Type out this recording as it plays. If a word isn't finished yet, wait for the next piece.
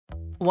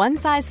One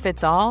size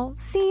fits all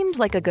seemed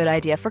like a good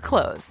idea for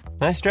clothes.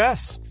 Nice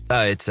dress.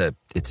 It's a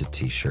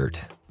t-shirt.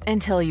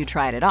 Until you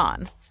tried it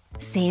on.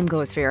 Same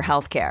goes for your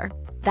healthcare.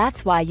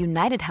 That's why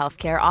United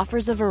Healthcare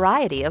offers a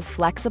variety of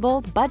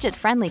flexible,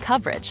 budget-friendly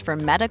coverage for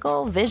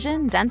medical,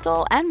 vision,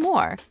 dental, and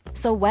more.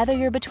 So whether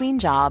you're between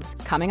jobs,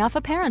 coming off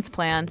a parent's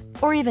plan,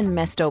 or even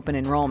missed open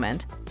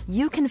enrollment,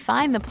 you can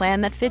find the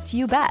plan that fits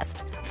you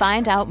best.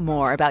 Find out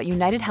more about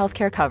United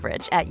Healthcare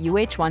coverage at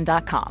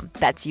uh1.com.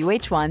 That's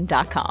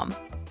uh1.com.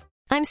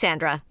 I'm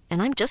Sandra,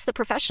 and I'm just the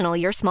professional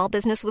your small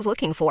business was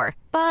looking for.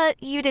 But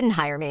you didn't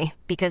hire me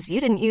because you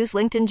didn't use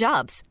LinkedIn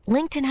Jobs.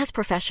 LinkedIn has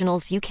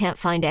professionals you can't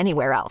find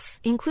anywhere else,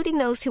 including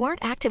those who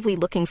aren't actively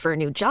looking for a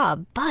new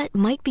job, but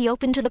might be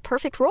open to the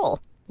perfect role,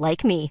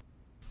 like me.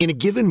 In a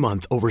given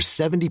month, over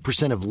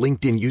 70% of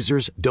LinkedIn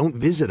users don't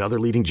visit other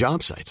leading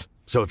job sites.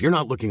 So if you're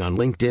not looking on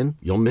LinkedIn,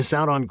 you'll miss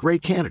out on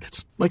great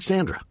candidates like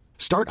Sandra.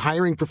 Start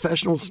hiring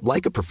professionals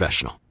like a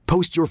professional.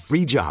 Post your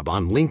free job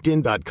on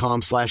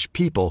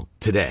linkedin.com/people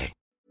today.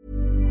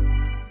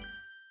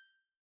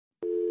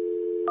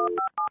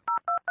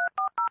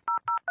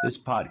 This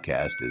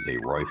podcast is a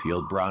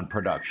Royfield Brown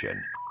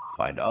production.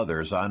 Find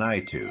others on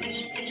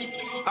iTunes.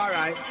 All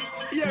right.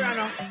 Here I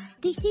know.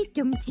 This is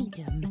Dumpty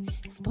Dum,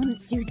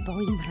 sponsored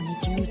by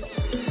managers.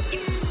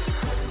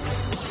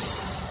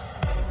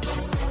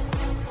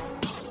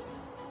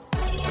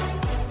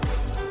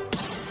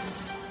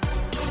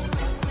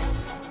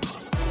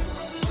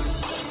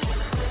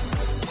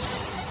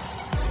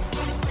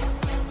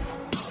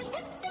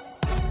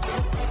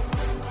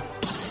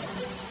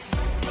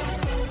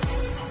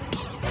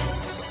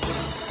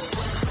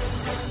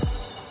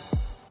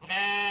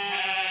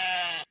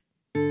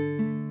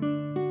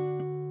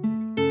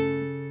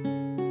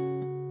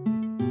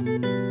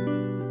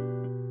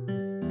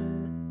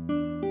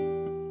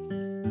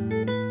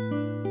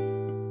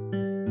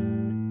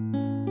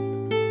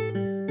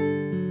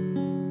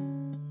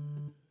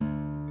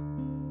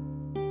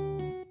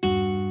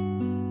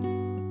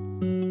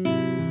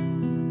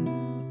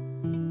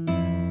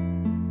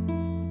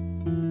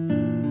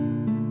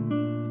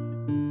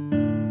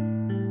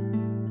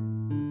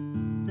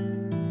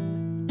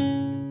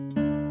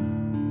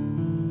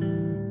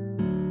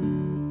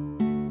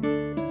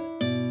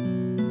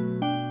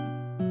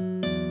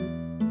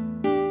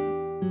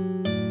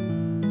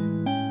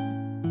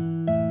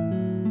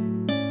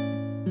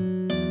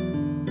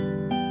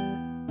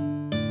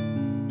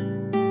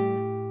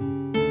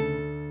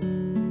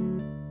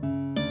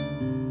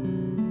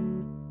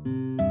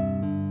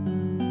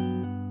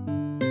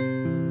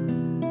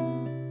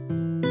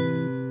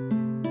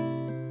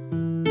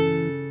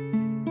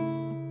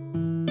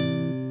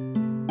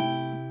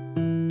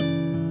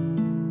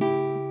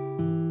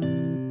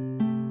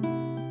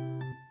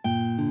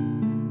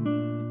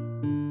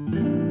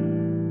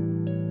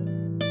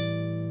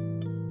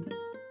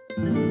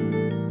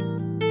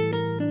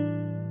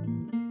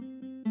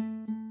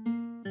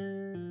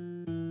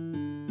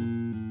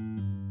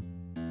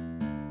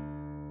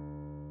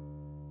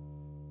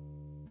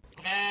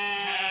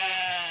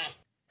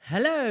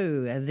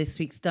 Hello, this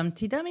week's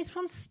Dumpty Dum is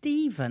from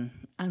Stephen,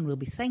 and we'll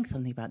be saying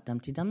something about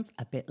Dumpty Dums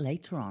a bit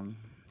later on.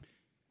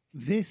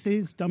 This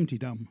is Dumpty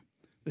Dum,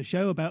 the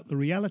show about the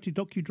reality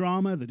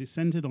docudrama that is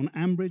centred on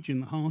Ambridge in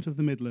the heart of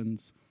the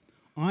Midlands.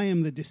 I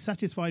am the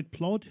dissatisfied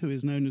plod who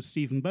is known as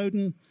Stephen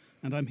Bowden,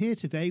 and I'm here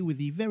today with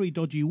the very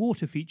dodgy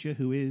water feature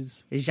who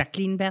is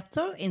Jacqueline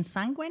Berthaud in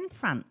Saint-Gwen,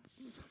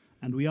 France.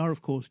 And we are,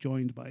 of course,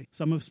 joined by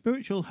some of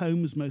Spiritual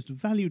Home's most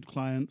valued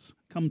clients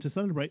come to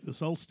celebrate the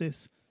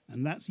solstice,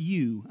 and that's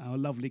you, our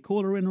lovely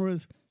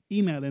caller-innerers,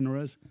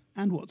 email-innerers,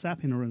 and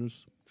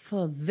WhatsApp-innerers.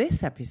 For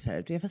this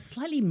episode, we have a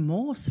slightly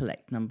more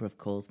select number of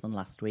calls than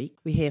last week.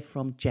 We hear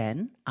from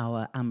Jen,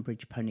 our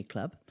Ambridge Pony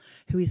Club,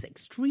 who is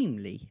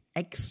extremely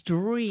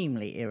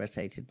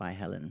irritated by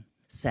Helen.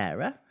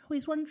 Sarah, who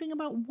is wondering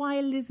about why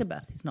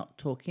Elizabeth is not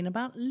talking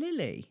about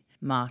Lily.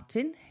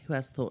 Martin, who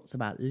has thoughts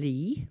about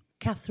Lee.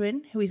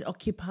 Catherine, who is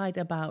occupied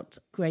about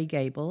Grey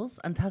Gables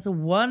and has a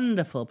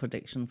wonderful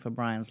prediction for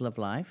Brian's love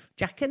life.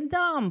 Jack and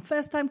Dom,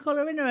 first-time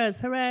caller-innerers,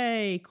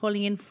 hooray,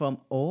 calling in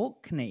from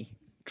Orkney.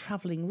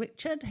 Travelling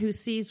Richard, who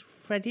sees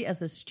Freddie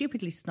as a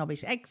stupidly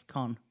snobbish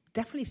ex-con,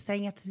 definitely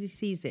saying it as he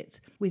sees it,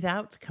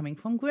 without coming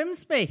from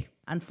Grimsby.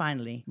 And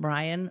finally,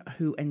 Brian,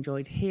 who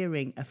enjoyed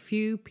hearing a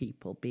few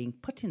people being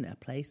put in their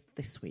place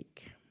this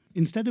week.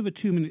 Instead of a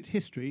 2-minute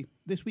history,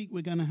 this week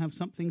we're going to have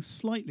something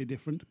slightly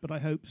different, but I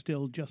hope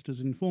still just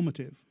as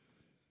informative.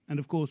 And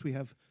of course we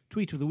have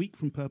Tweet of the Week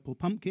from Purple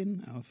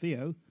Pumpkin, our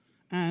Theo,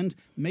 and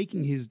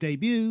making his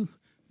debut,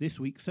 this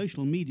week's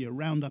social media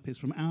roundup is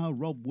from our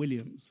Rob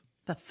Williams.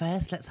 But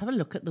first, let's have a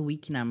look at the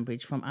week in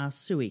Ambridge from our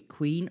Sui,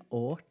 Queen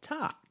or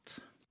Tart.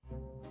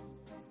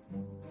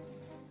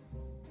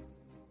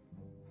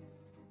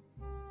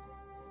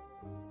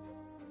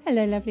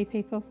 Hello, lovely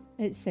people.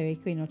 It's Sui,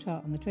 Queen or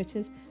Tart on the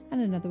Twitters,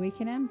 and another week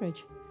in Ambridge.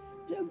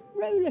 It was a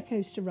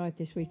rollercoaster ride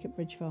this week at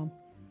Bridge Farm.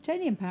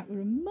 Tony and Pat were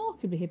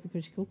remarkably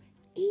hypocritical,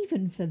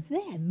 even for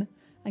them,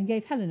 and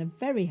gave Helen a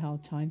very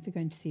hard time for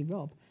going to see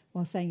Rob,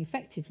 while saying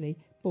effectively,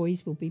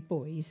 boys will be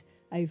boys,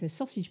 over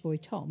Sausage Boy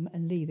Tom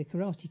and Lee the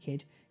Karate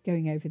Kid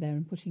going over there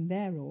and putting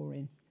their oar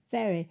in.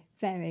 Very,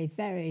 very,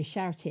 very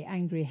shouty,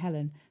 angry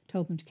Helen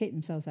told them to keep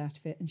themselves out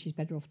of it, and she's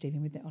better off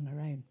dealing with it on her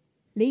own.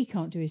 Lee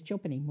can't do his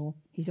job anymore.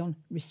 He's on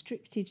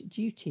restricted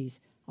duties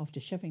after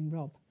shoving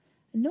Rob.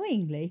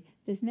 Annoyingly,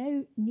 there's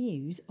no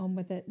news on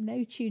whether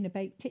No Tuna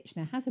Baked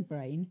Titchener has a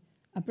brain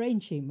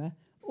tumour,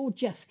 or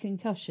just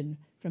concussion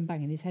from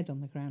banging his head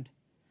on the ground.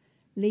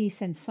 Lee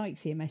sends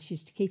Sykesy a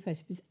message to keep out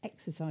of his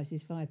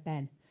exercises via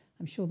Ben.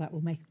 I'm sure that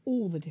will make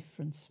all the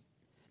difference.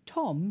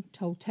 Tom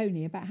told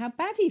Tony about how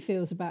bad he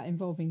feels about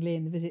involving Lee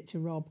in the visit to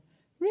Rob.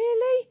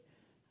 Really?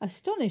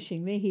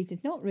 Astonishingly, he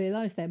did not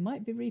realise there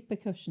might be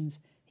repercussions.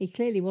 He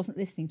clearly wasn't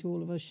listening to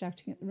all of us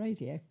shouting at the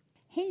radio.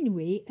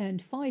 Henry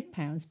earned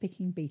 £5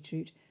 picking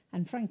beetroot,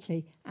 and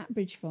frankly, at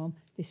Bridge Farm,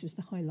 this was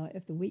the highlight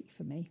of the week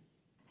for me.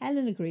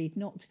 Helen agreed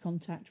not to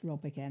contact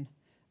Rob again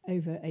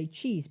over a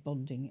cheese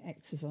bonding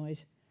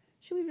exercise.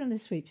 Shall we run a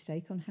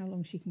sweepstake on how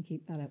long she can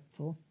keep that up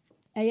for?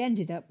 They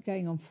ended up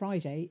going on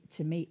Friday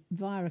to meet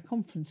via a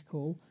conference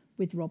call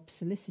with Rob's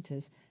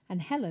solicitors,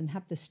 and Helen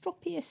had the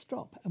stroppiest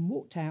strop and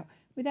walked out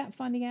without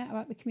finding out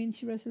about the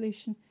community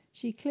resolution.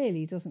 She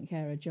clearly doesn't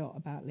care a jot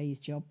about Lee's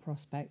job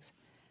prospects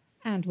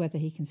and whether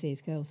he can see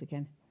his girls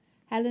again.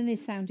 Helen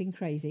is sounding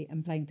crazy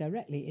and playing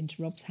directly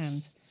into Rob's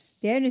hands.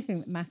 The only thing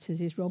that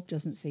matters is Rob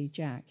doesn't see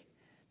Jack.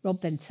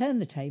 Rob then turned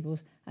the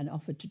tables and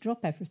offered to drop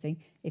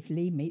everything if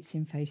Lee meets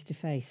him face to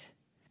face.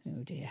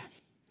 Oh dear.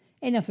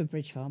 Enough of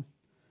Bridge Farm.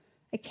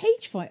 A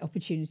cage fight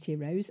opportunity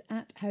arose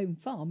at Home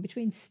Farm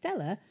between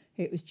Stella,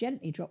 who it was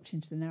gently dropped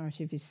into the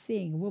narrative is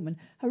seeing a woman,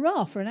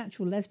 hurrah for an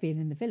actual lesbian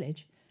in the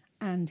village,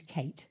 and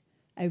Kate,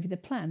 over the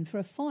plan for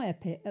a fire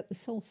pit at the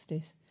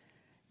Solstice.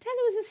 Stella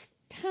was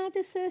a tad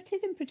assertive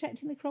in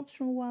protecting the crops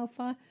from a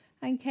wildfire,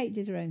 and Kate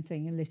did her own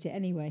thing and lit it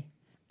anyway.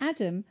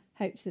 Adam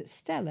hopes that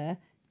Stella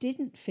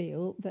didn't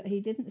feel that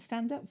he didn't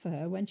stand up for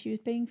her when she was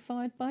being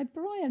fired by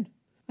Brian.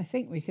 I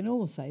think we can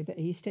all say that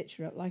he stitched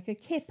her up like a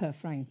kipper,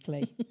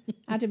 frankly.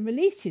 Adam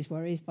released his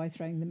worries by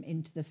throwing them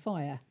into the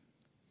fire,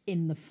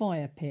 in the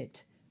fire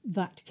pit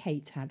that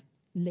Kate had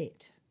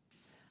lit.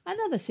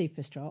 Another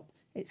super strop.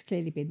 It's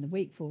clearly been the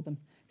week for them.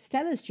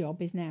 Stella's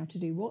job is now to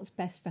do what's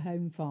best for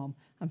Home Farm,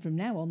 and from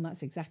now on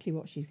that's exactly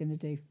what she's going to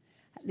do.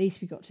 At least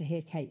we got to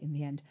hear Kate in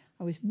the end.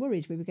 I was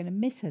worried we were going to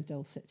miss her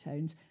dulcet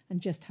tones and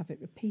just have it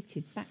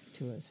repeated back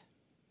to us.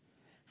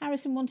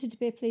 Harrison wanted to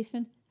be a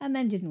policeman, and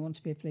then didn't want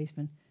to be a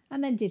policeman,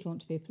 and then did want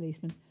to be a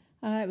policeman.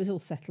 It was all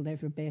settled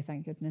over a beer,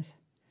 thank goodness.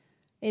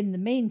 In the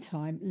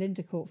meantime,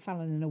 Linda caught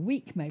Fallon in a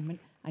weak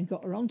moment and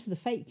got her onto the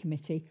fate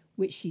committee,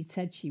 which she'd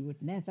said she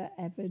would never,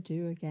 ever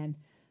do again.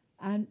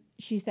 And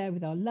she's there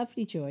with our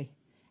lovely Joy.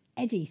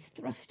 Eddie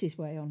thrust his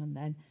way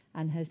on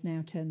and has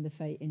now turned the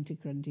fate into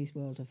Grundy's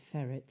world of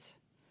ferrets.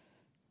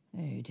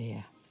 Oh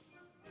dear.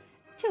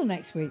 Till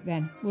next week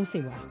then, we'll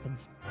see what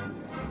happens.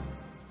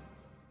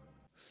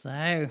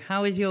 So,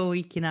 how was your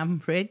week in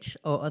Ambridge,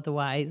 or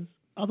otherwise?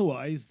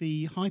 Otherwise,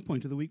 the high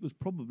point of the week was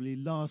probably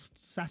last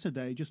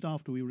Saturday, just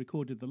after we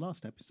recorded the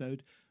last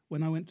episode,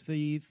 when I went to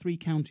the Three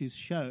Counties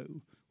show,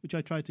 which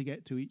I try to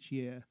get to each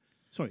year.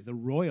 Sorry, the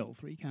Royal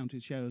Three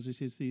Counties show, as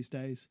it is these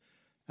days,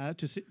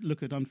 to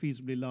look at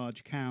unfeasibly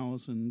large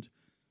cows and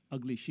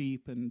ugly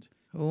sheep and...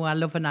 Oh, I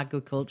love an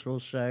agricultural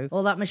show.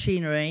 All that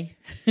machinery.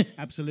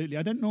 Absolutely.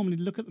 I don't normally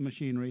look at the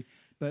machinery,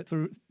 but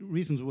for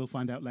reasons we'll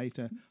find out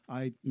later,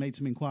 I made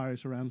some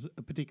inquiries around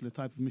a particular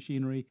type of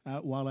machinery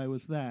while I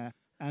was there.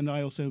 And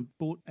I also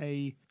bought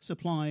a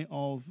supply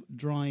of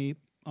dry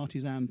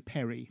artisan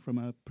perry from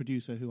a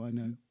producer who I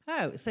know.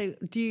 Oh, so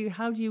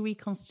how do you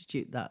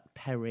reconstitute that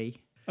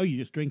perry? Oh, you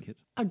just drink it.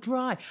 Oh,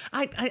 dry.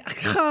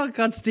 Oh,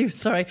 God, Steve,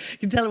 sorry. You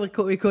can tell we're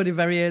recording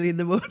very early in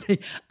the morning.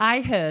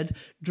 I heard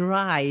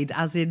dried,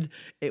 as in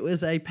it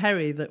was a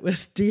perry that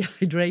was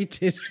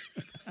dehydrated.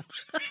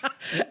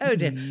 Oh,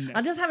 dear. No.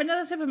 I'll just have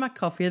another sip of my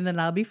coffee and then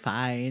I'll be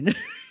fine.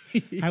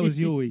 How was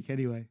your week,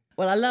 anyway?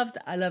 Well, I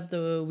loved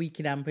the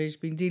week in Ambridge.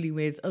 Been dealing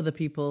with other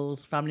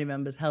people's family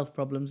members' health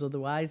problems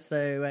otherwise,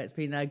 so it's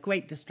been a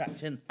great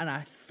distraction. And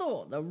I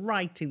thought the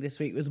writing this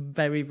week was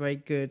very, very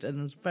good, and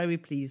I was very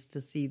pleased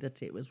to see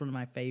that it was one of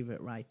my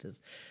favourite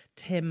writers,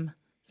 Timpson.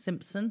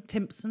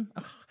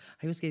 Oh,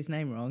 I always get his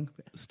name wrong.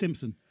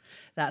 Stimpson.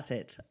 That's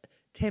it.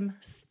 Tim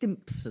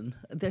Stimpson.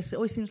 There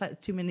always seems like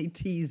there's too many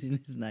T's in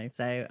his name.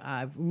 So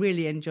I've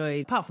really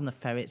enjoyed, apart from the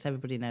ferrets,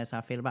 everybody knows how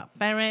I feel about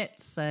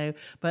ferrets.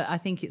 But I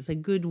think it's a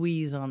good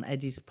wheeze on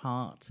Eddie's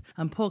part.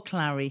 And poor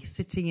Clary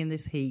sitting in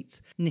this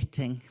heat,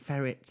 knitting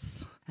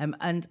ferrets.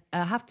 And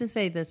I have to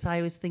say that I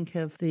always think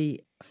of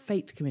the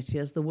Fate Committee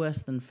as the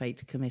Worse Than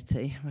Fate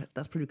Committee.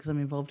 That's probably because I'm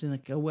involved in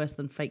a Worse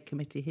Than Fate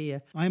Committee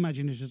here. I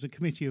imagine it as a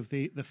committee of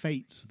the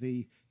Fates,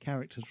 the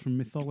characters from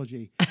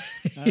mythology.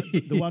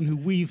 The one who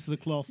weaves the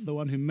cloth, the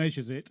one who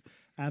measures it,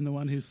 and the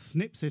one who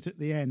snips it at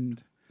the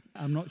end.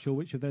 I'm not sure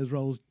which of those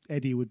roles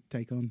Eddie would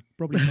take on.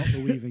 Probably not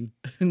the weaving.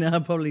 No,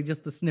 probably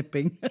just the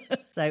snipping.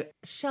 So,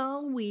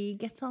 shall we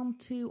get on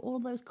to all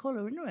those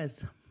caller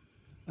inners?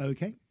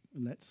 Okay,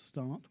 let's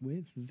start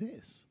with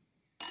this.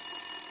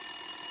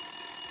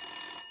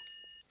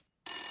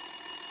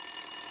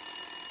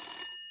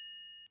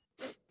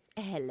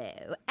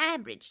 hello.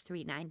 Ambridge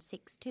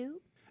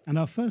 3962. And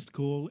our first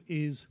call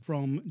is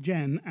from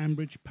Jen,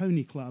 Ambridge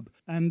Pony Club.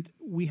 And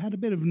we had a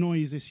bit of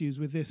noise issues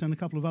with this and a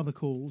couple of other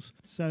calls.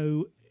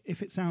 So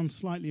if it sounds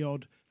slightly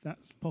odd,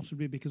 that's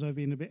possibly because I've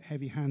been a bit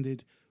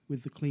heavy-handed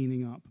with the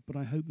cleaning up. But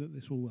I hope that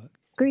this will work.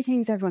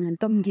 Greetings, everyone in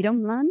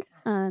Dum-de-Dum land.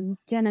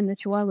 Jen and the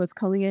Chihuahuas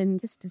calling in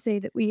just to say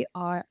that we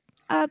are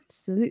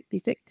absolutely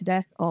sick to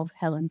death of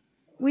Helen.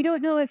 We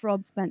don't know if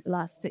Rob spent the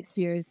last 6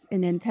 years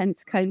in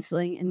intense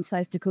counselling in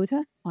South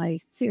Dakota. I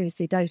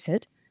seriously doubt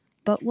it.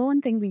 But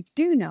one thing we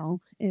do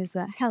know is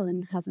that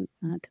Helen hasn't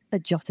had a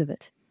jot of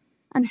it.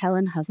 And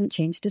Helen hasn't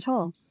changed at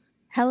all.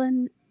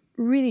 Helen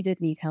really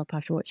did need help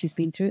after what she's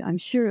been through. I'm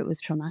sure it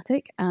was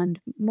traumatic. And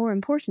more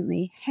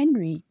importantly,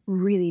 Henry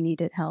really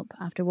needed help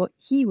after what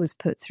he was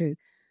put through.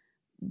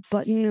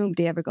 But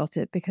nobody ever got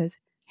it because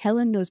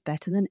Helen knows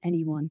better than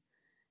anyone.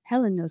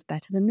 Helen knows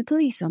better than the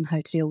police on how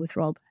to deal with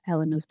Rob.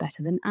 Helen knows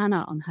better than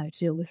Anna on how to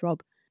deal with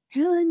Rob.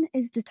 Helen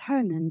is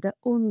determined that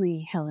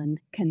only Helen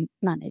can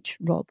manage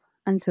Rob.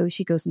 And so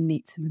she goes and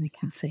meets him in a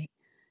cafe.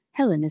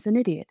 Helen is an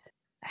idiot.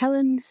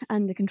 Helen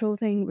and the control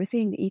thing, we're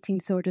seeing the eating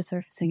disorder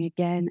surfacing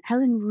again.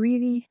 Helen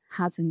really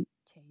hasn't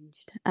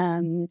changed.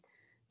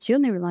 She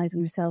only relies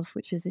on herself,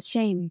 which is a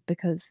shame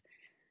because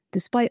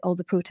despite all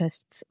the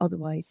protests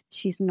otherwise,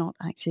 she's not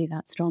actually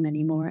that strong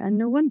anymore. And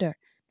no wonder.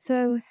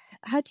 So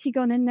had she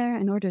gone in there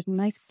and ordered a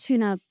nice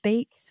tuna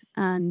bake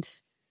and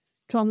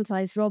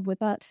traumatised Rob with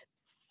that,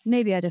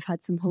 maybe I'd have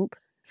had some hope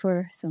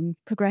for some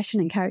progression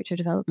and character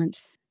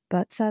development.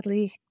 But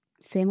sadly,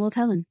 same old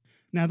Helen.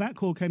 Now, that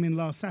call came in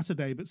last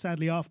Saturday, but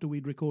sadly after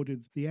we'd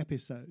recorded the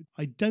episode.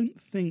 I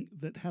don't think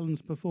that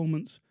Helen's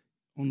performance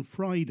on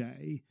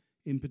Friday,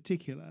 in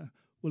particular,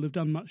 will have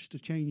done much to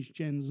change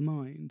Jen's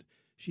mind.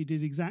 She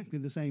did exactly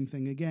the same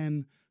thing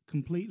again,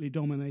 completely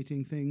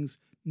dominating things,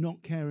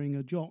 not caring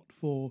a jot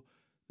for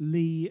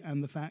Lee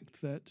and the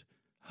fact that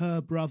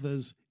her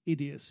brother's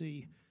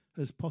idiocy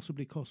has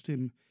possibly cost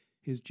him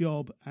his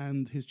job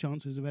and his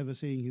chances of ever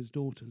seeing his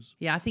daughters.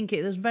 Yeah, I think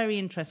it was very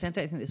interesting. I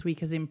don't think this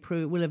week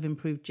will have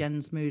improved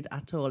Jen's mood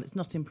at all. It's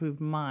not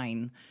improved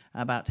mine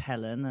about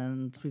Helen.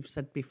 And we've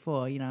said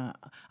before,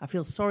 I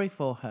feel sorry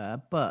for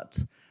her, but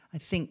I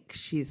think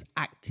she's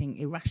acting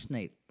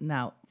irrationally.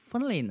 Now,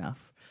 funnily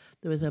enough,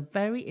 there was a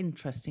very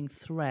interesting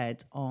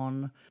thread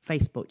on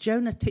Facebook.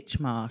 Jonah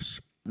Titchmarsh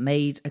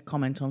made a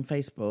comment on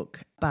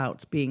Facebook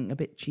about being a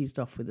bit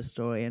cheesed off with the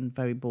story and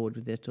very bored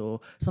with it, or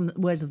some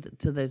words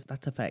to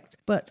that effect.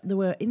 But there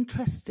were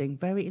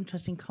very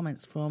interesting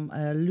comments from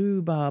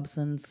Lou Barbs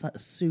and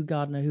Sue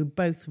Gardner, who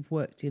both have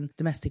worked in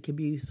domestic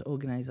abuse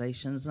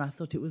organisations, and I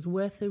thought it was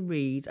worth a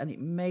read, and it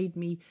made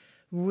me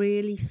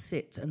really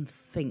sit and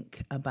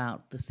think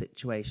about the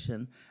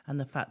situation and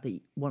the fact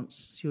that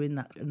once you're in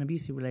an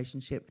abusive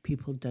relationship,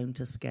 people don't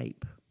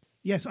escape.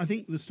 Yes, I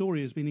think the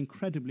story has been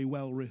incredibly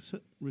well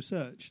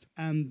researched,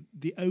 and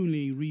the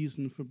only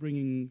reason for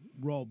bringing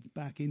Rob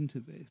back into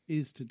this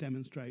is to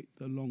demonstrate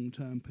the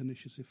long-term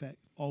pernicious effect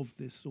of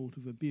this sort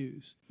of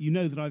abuse. You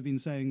know that I've been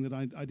saying that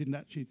I didn't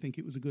actually think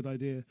it was a good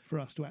idea for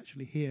us to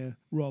actually hear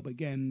Rob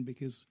again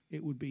because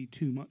it would be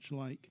too much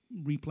like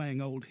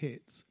replaying old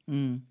hits.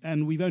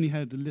 And we've only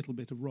heard a little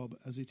bit of Rob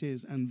as it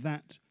is, and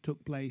that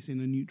took place in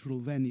a neutral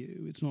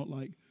venue. It's not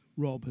like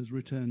Rob has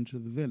returned to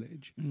the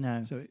village.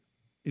 No. So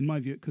in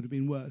my view, it could have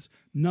been worse.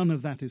 None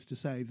of that is to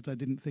say that I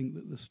didn't think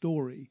that the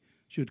story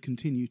should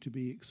continue to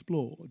be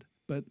explored.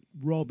 But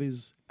Rob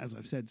is, as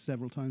I've said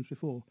several times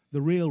before,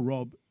 the real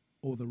Rob,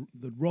 or the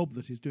Rob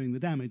that is doing the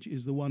damage,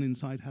 is the one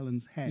inside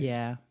Helen's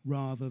head,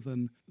 rather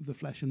than the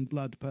flesh and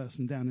blood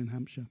person down in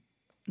Hampshire.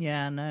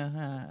 Yeah, no,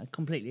 I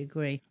completely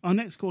agree. Our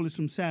next call is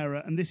from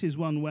Sarah, and this is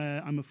one where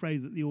I'm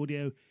afraid that the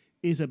audio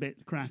is a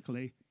bit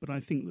crackly, but I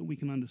think that we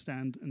can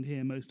understand and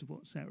hear most of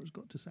what Sarah's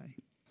got to say.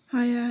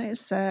 Hiya,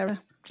 it's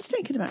Sarah. Just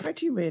thinking about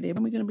Freddie, really,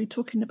 when we're going to be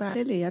talking about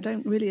Lily. I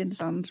don't really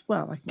understand,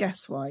 well, I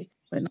guess why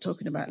we're not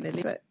talking about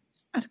Lily, but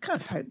I'd kind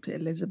of hoped that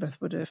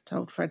Elizabeth would have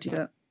told Freddie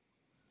that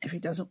if he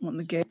doesn't want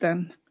the gig,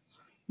 then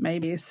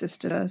maybe his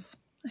sister does.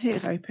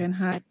 Here's hoping.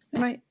 Hi.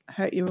 I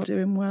hope you're all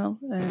doing well,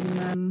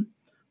 and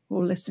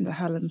we'll listen to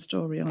Helen's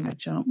story on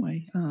Edge, aren't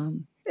we?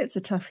 It's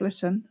a tough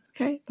listen.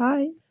 Okay,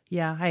 bye.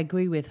 Yeah, I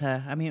agree with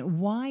her. I mean,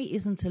 why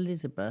isn't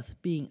Elizabeth's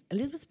been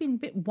a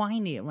bit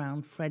whiny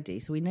around Freddie,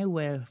 so we know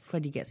where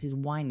Freddie gets his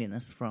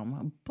whininess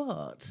from.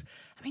 But,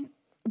 I mean,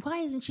 why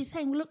isn't she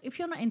saying, well, look, if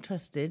you're not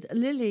interested,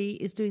 Lily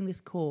is doing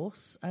this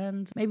course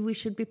and maybe we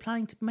should be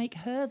planning to make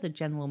her the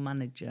general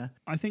manager?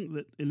 I think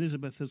that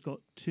Elizabeth has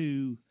got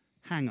two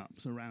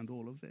hang-ups around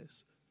all of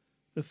this.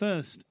 The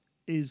first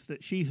is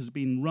that she has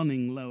been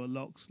running Lower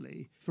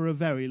Loxley for a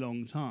very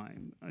long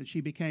time.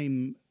 She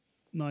became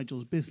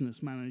Nigel's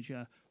business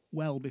manager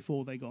well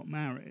before they got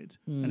married,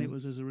 and it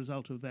was as a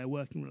result of their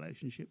working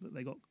relationship that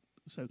they got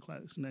so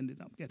close and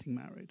ended up getting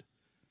married,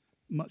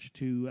 much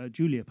to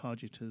Julia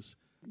Pargeter's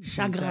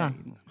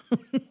chagrin.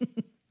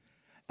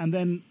 And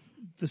then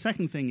the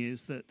second thing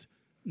is that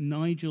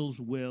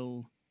Nigel's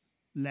will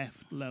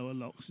left Lower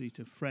Loxley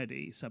to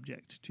Freddie,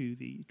 subject to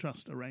the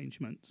trust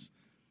arrangements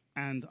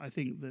And I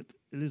think that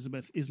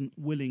Elizabeth isn't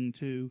willing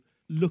to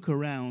look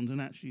around and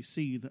actually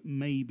see that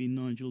maybe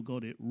Nigel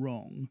got it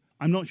wrong.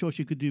 I'm not sure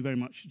she could do very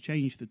much to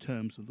change the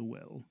terms of the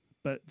will,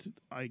 but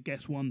I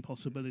guess one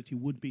possibility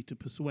would be to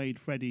persuade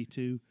Freddie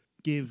to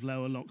give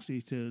Lower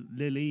Loxley to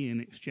Lily in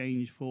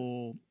exchange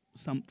for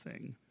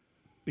something,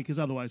 because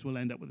otherwise we'll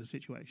end up with a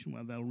situation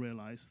where they'll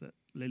realise that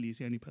Lily is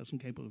the only person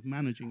capable of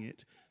managing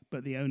it,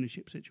 but the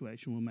ownership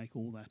situation will make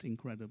all that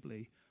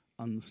incredibly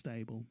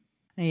unstable.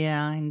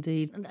 Yeah,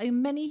 indeed.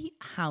 And many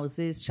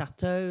houses,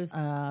 chateaux,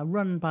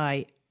 run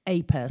by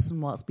a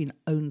person whilst being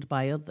owned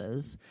by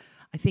others.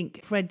 I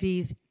think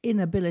Freddie's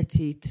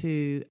inability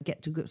to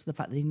get to grips with the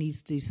fact that he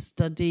needs to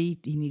study,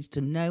 he needs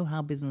to know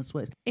how business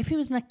works. If he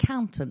was an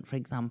accountant, for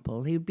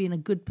example, he would be in a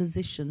good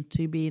position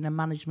to be in a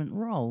management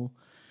role.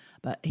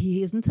 But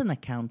he isn't an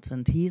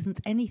accountant. He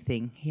isn't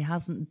anything. He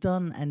hasn't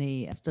done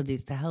any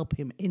studies to help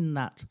him in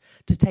that,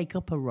 to take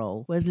up a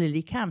role, whereas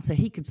Lily can. So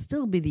he could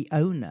still be the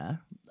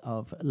owner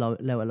of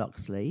Lower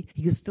Loxley.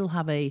 He could still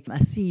have a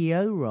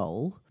CEO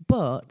role,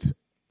 but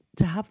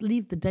to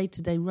leave the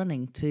day-to-day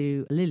running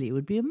to Lily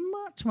would be a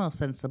much more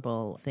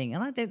sensible thing.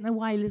 And I don't know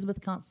why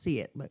Elizabeth can't see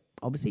it, but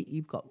obviously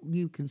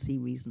you can see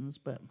reasons,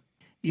 but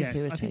just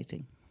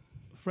irritating.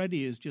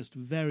 Freddie is just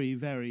very,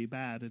 very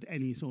bad at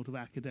any sort of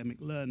academic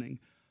learning.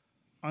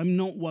 I'm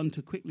not one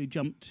to quickly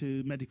jump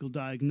to medical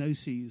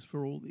diagnoses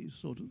for all these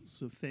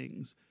sorts of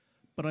things,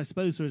 but I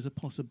suppose there is a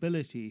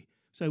possibility.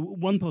 So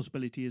one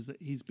possibility is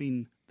that he's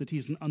an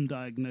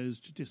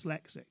undiagnosed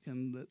dyslexic,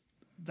 and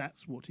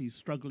that's what he's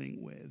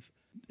struggling with.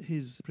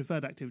 His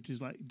preferred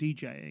activities like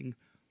DJing,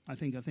 I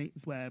think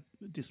where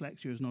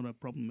dyslexia is not a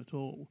problem at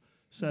all.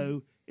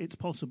 So it's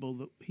possible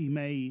that he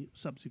may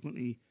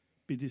subsequently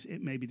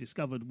it may be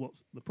discovered what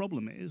the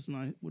problem is, and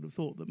I would have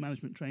thought that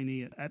management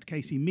trainee at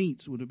Casey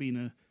Meets would have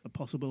been a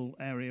possible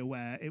area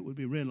where it would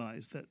be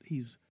realised that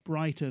he's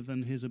brighter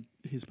than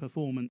his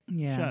performance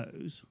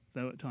shows,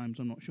 though at times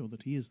I'm not sure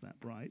that he is that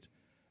bright,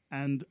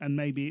 and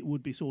maybe it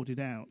would be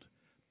sorted out.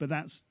 But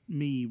that's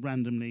me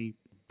randomly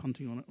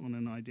punting on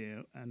an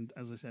idea, and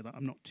as I said,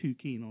 I'm not too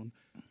keen on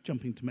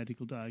jumping to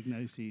medical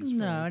diagnoses.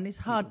 No, and it's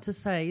hard to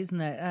say,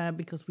 isn't it?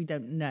 Because we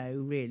don't know,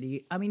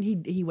 really. I mean,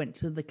 he went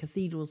to the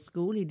cathedral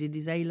school, he did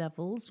his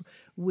A-levels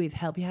with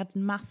help. He had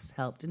maths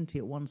help, didn't he,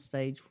 at one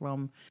stage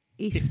from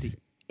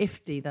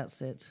IFTI,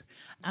 that's it.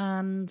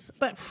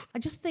 But I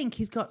just think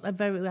he's got a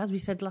very, as we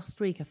said last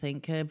week, I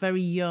think, a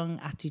very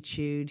young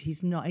attitude.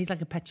 He's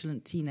like a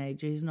petulant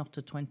teenager. He's not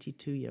a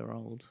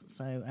 22-year-old.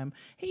 So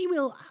he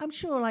will, I'm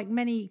sure, like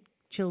many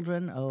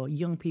children or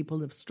young people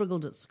that have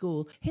struggled at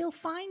school, he'll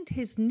find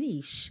his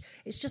niche.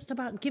 It's just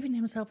about giving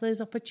himself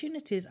those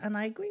opportunities. And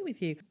I agree with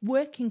you.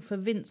 Working for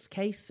Vince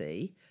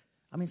Casey,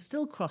 I mean,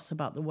 still cross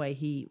about the way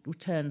he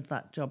turned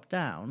that job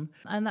down.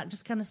 And that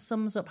just kind of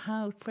sums up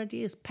how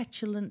Freddie is,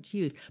 petulant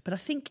youth. But I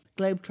think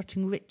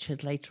Globetrotting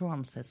Richard later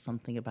on says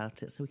something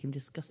about it, so we can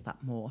discuss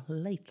that more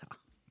later.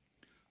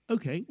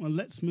 Okay, well,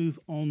 let's move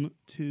on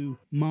to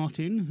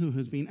Martin, who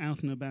has been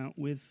out and about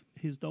with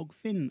his dog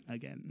Finn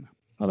again.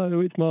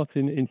 Hello, it's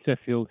Martin in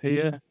Sheffield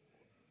here.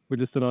 We're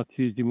just on our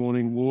Tuesday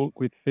morning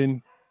walk with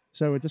Finn.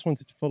 So I just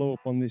wanted to follow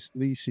up on this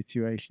Lee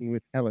situation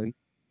with Helen.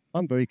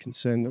 I'm very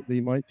concerned that Lee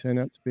might turn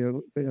out to be a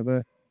little bit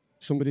of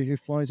somebody who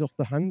flies off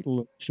the handle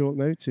at short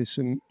notice,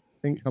 and I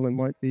think Helen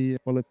might be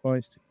well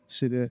advised to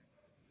consider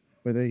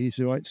whether he's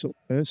the right sort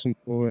of person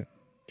for her.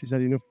 She's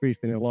had enough grief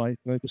in her life,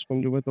 and I just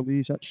wonder whether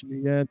Lee's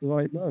actually the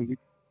right man.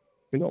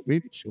 We're not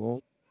really sure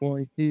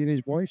why he and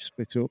his wife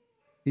split up.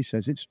 He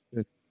says it's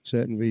for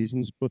certain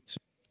reasons, but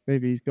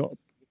maybe he's got a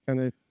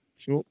kind of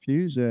short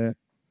fuse there.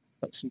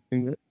 That's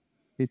something that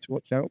we need to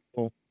watch out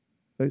for.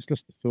 So it's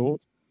just a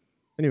thought.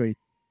 Anyway,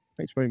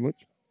 thanks very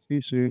much. See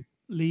you soon.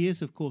 Lee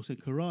is, of course, a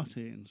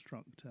karate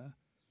instructor,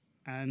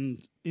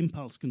 and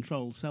impulse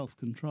control,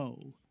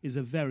 self-control, is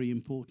a very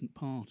important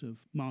part of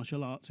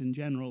martial arts in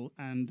general,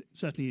 and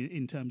certainly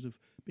in terms of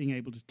being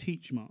able to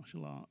teach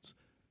martial arts.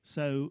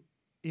 So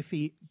if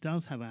he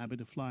does have a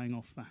habit of flying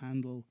off the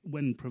handle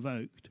when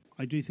provoked,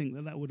 I do think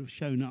that would have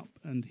shown up,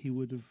 and he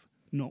would have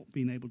not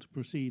been able to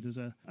proceed as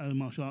a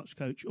martial arts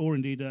coach or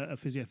indeed a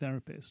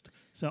physiotherapist.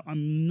 So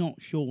I'm not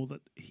sure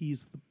that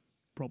he's the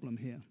problem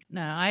here.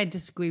 No, I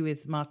disagree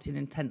with Martin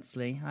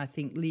intensely. I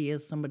think Lee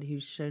is somebody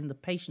who's shown the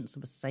patience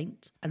of a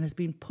saint and has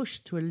been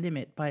pushed to a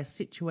limit by a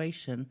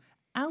situation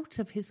out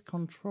of his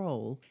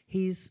control.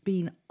 He's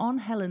been on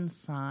Helen's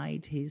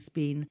side. He's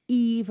been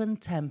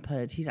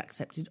even-tempered. He's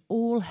accepted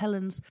all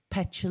Helen's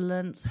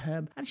petulance,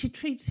 and she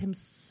treats him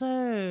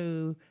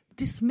so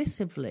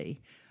dismissively,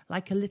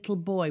 like a little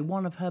boy,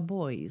 one of her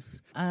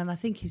boys. And I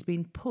think he's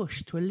been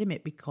pushed to a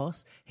limit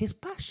because his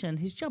passion,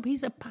 his job,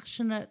 he's a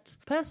passionate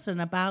person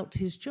about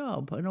his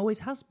job and always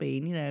has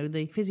been,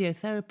 the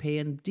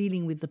physiotherapy and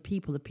dealing with the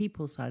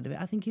people side of it.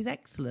 I think he's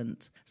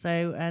excellent.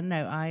 So,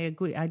 no, I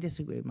agree. I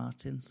disagree with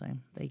Martin. So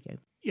there you go.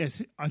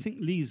 Yes, I think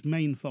Lee's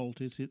main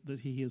fault is that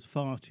he is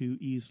far too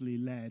easily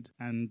led,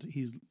 and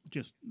he's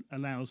just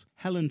allows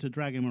Helen to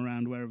drag him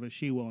around wherever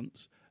she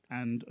wants.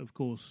 And, of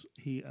course,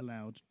 he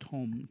allowed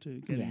Tom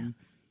to get him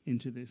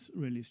into this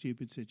really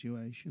stupid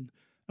situation.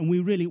 And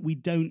we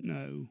don't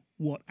know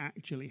what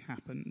actually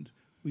happened.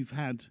 We've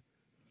had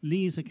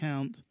Lee's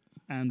account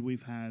and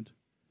we've had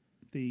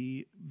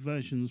the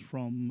versions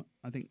from,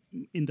 I think,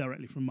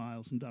 indirectly from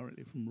Miles and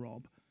directly from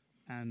Rob.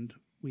 And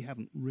we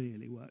haven't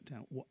really worked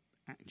out what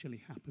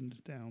actually happened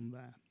down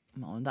there.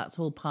 No, and that's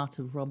all part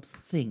of Rob's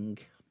thing.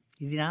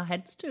 He's in our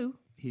heads too.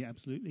 He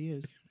absolutely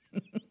is.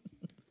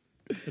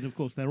 But of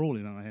course, they're all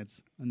in our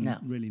heads and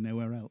really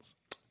nowhere else.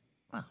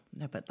 Well,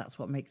 no, but that's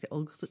what makes it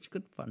all such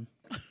good fun.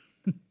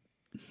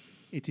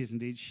 It is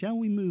indeed. Shall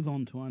we move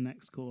on to our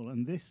next call?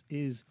 And this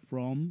is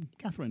from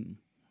Catherine.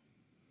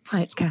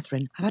 Hi, it's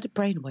Catherine. I've had a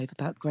brainwave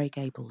about Grey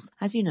Gables.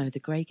 As you know, the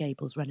Grey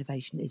Gables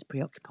renovation is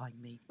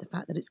preoccupying me. The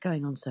fact that it's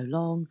going on so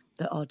long,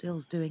 that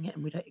Ardill's doing it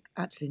and we don't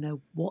actually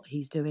know what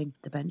he's doing,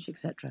 the bench,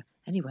 etc.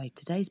 Anyway,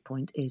 today's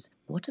point is,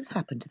 what has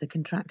happened to the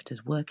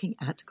contractors working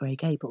at Grey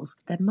Gables?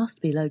 There must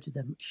be loads of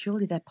them.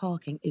 Surely their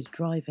parking is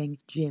driving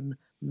Jim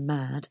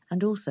mad.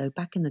 And also,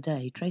 back in the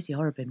day, Tracy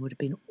Horrobin would have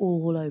been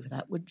all over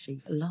that, wouldn't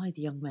she? Lithe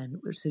young men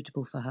were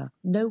suitable for her.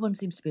 No one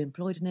seems to be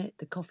employed in it.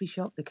 The coffee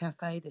shop, the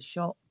cafe, the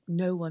shop,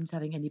 no one's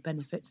having any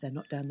benefits. They're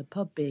not down the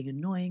pub being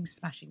annoying,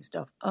 smashing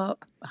stuff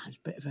up. That's a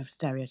bit of a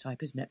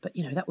stereotype, isn't it? But,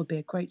 you know, that would be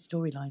a great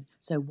storyline.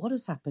 So what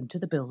has happened to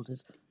the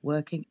builders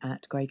working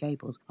at Grey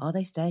Gables? Are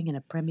they staying in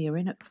a Premier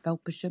Inn at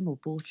Felpersham or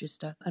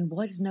Borchester? And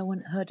why has no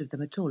one heard of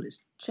them at all? It's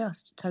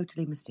just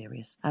totally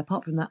mysterious.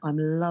 Apart from that, I'm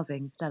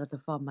loving Stella, the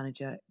farm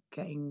manager,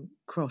 getting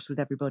cross with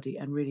everybody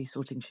and really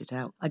sorting shit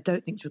out. I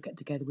don't think she'll get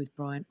together with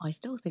Brian. I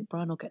still think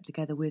Brian will get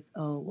together with,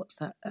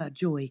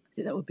 Joy. I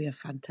think that would be a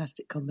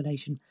fantastic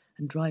combination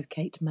and drive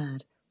Kate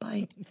mad.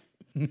 Bye.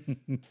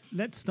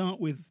 Let's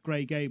start with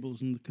Grey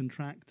Gables and the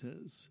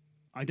contractors.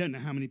 I don't know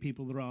how many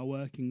people there are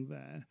working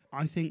there.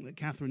 I think that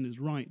Catherine is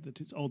right,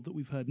 that it's odd that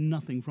we've heard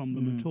nothing from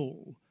them at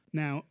all.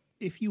 Now,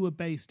 if you were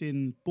based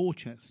in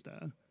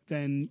Borchester,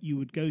 then you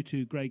would go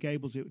to Grey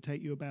Gables. It would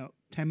take you about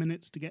 10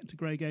 minutes to get to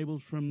Grey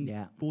Gables from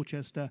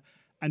Borchester,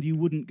 and you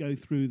wouldn't go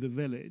through the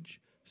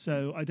village.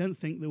 So I don't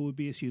think there would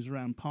be issues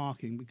around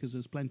parking because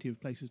there's plenty of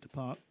places to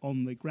park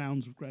on the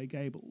grounds of Grey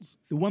Gables.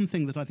 The one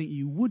thing that I think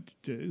you would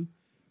do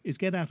is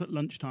get out at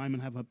lunchtime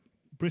and have a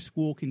brisk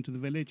walk into the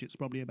village. It's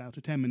probably about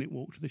a 10-minute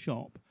walk to the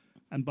shop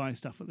and buy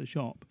stuff at the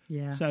shop.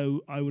 Yeah.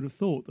 So I would have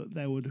thought that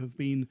there would have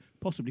been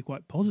possibly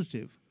quite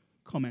positive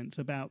comments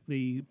about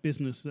the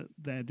business that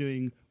they're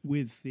doing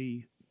with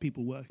the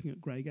people working at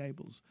Grey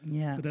Gables.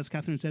 Yeah. But as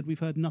Catherine said, we've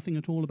heard nothing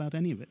at all about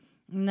any of it.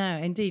 No,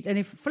 indeed.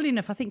 And fully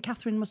enough, I think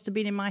Catherine must have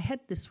been in my head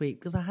this week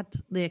because I had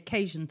the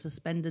occasion to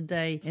spend a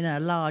day in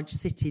a large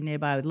city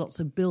nearby with lots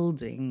of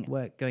building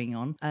work going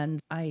on. And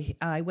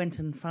I went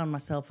and found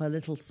myself a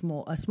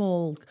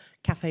small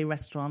cafe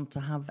restaurant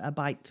to have a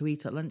bite to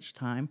eat at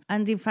lunchtime.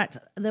 And in fact,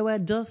 there were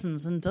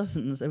dozens and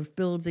dozens of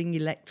building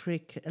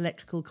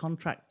electrical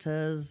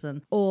contractors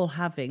and all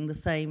having the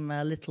same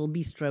little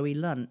bistro-y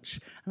lunch.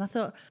 And I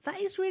thought, that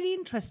is really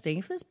interesting.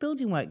 If there's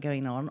building work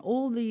going on,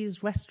 all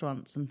these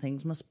restaurants and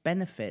things must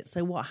benefit.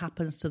 So what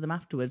happens to them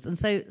afterwards? And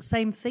so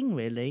same thing,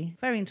 really.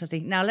 Very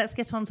interesting. Now let's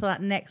get on to that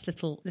next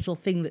little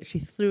thing that she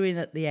threw in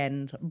at the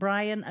end.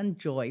 Brian and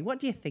Joy. What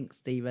do you think,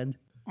 Stephen?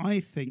 I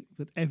think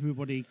that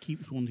everybody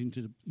keeps wanting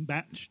to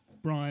match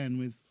Brian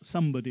with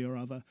somebody or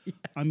other. Yeah.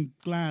 I'm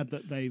glad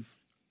that they've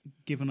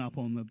given up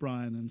on the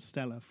Brian and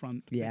Stella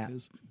front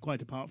because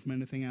quite apart from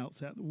anything else,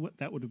 that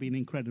would have been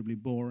incredibly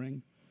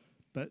boring.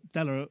 But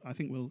Stella, I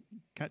think we'll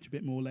catch a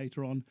bit more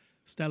later on.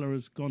 Stella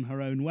has gone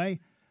her own way.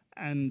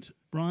 And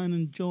Brian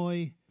and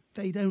Joy,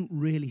 they don't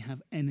really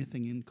have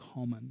anything in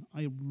common.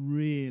 I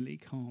really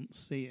can't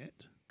see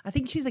it. I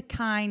think she's a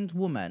kind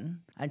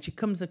woman and she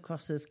comes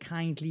across as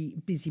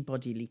kindly,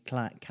 busybodyly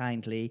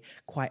kindly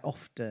quite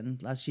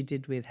often, as she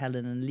did with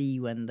Helen and Lee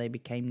when they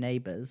became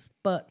neighbours.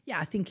 But yeah,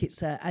 I think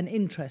it's an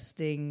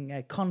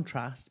interesting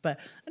contrast. But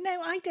no,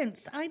 I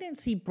don't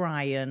see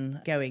Brian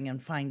going and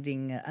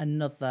finding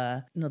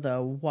another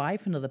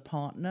wife, another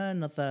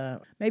partner,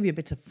 maybe a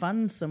bit of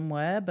fun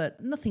somewhere, but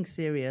nothing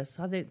serious.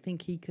 I don't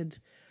think he could.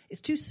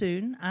 It's too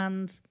soon,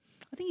 and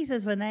I think he's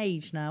of an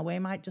age now where he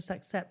might just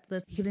accept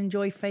that he could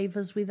enjoy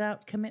favours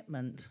without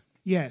commitment.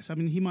 Yes, I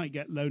mean, he might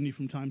get lonely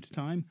from time to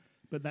time,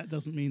 but that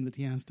doesn't mean that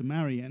he has to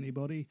marry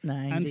anybody. No,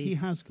 and he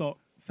has got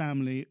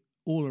family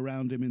all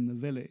around him in the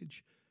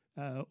village,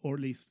 or at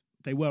least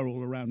they were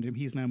all around him.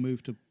 He's now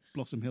moved to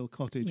Blossom Hill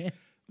Cottage. Yeah.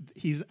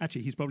 He's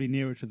probably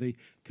nearer to the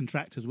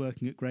contractors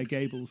working at Grey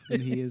Gables than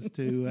he is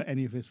to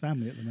any of his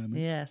family at the moment.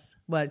 Yes.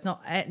 Well, it's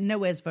not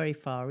nowhere's very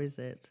far, is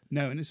it?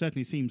 No, and it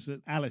certainly seems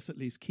that Alice at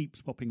least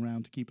keeps popping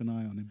round to keep an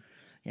eye on him.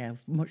 Yeah,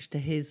 much to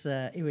his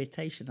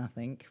irritation, I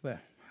think. But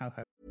how?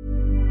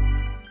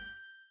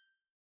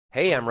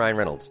 Hey, I'm Ryan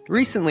Reynolds.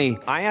 Recently,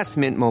 I asked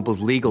Mint Mobile's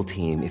legal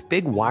team if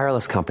big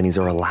wireless companies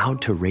are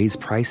allowed to raise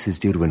prices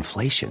due to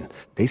inflation.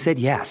 They said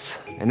yes.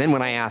 And then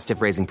when I asked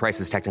if raising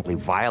prices technically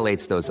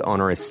violates those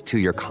onerous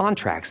 2-year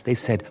contracts, they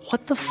said,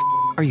 "What the f***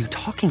 are you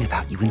talking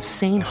about, you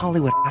insane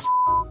Hollywood ass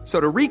f- So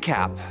to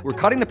recap, we're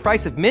cutting the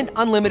price of Mint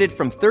Unlimited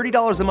from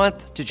 $30 a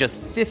month to just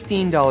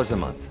 $15 a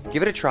month.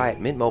 Give it a try at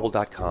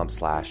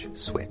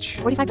mintmobile.com/switch.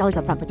 $45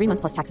 up front for 3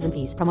 months plus taxes and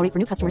fees. Promo rate for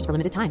new customers for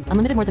limited time.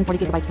 Unlimited more than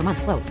 40 gigabytes per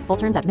month. Slows full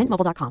terms at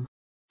mintmobile.com.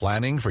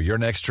 Planning for your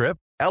next trip?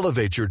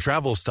 Elevate your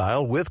travel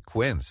style with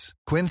Quince.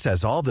 Quince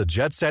has all the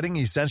jet-setting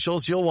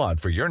essentials you'll want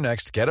for your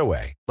next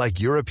getaway, like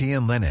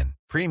European linen,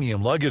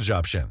 premium luggage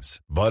options,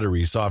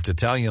 buttery soft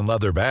Italian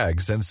leather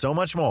bags, and so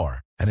much more.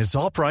 And it's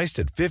all priced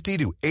at 50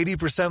 to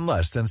 80%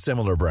 less than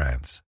similar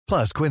brands.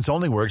 Plus, Quince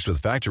only works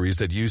with factories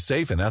that use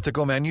safe and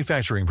ethical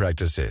manufacturing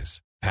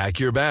practices. Pack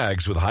your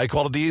bags with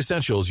high-quality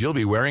essentials you'll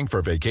be wearing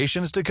for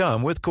vacations to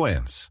come with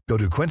Quince. Go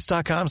to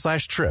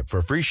quince.com/trip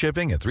for free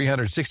shipping and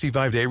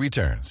 365-day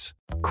returns.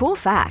 Cool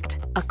fact,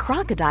 a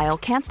crocodile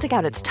can't stick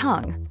out its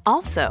tongue.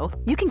 Also,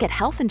 you can get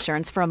health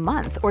insurance for a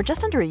month or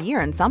just under a year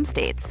in some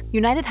states.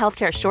 United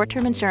Healthcare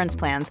short-term insurance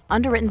plans,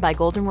 underwritten by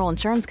Golden Rule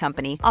Insurance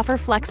Company, offer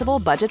flexible,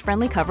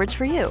 budget-friendly coverage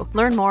for you.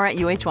 Learn more at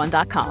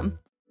uh1.com.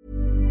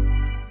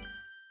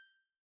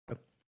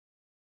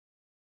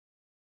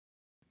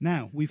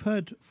 Now, we've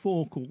heard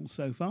 4 calls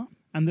so far,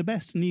 and the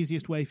best and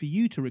easiest way for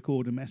you to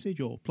record a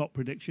message or plot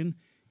prediction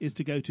is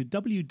to go to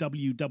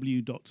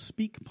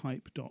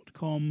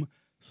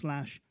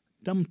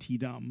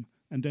www.speakpipe.com/dumptydum,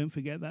 and don't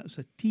forget that's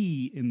a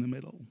T in the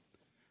middle.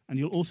 And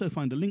you'll also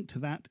find a link to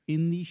that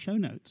in the show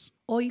notes.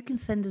 Or you can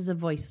send us a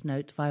voice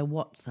note via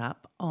WhatsApp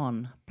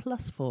on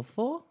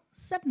 +44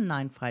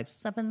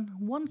 7957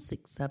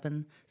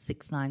 167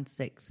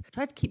 696.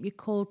 Try to keep your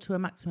call to a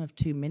maximum of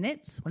 2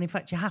 minutes. Well, in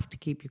fact, you have to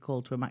keep your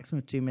call to a maximum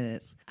of 2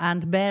 minutes.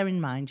 And bear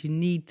in mind, you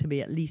need to be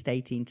at least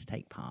 18 to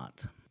take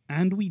part.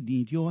 And we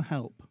need your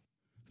help.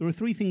 There are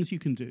 3 things you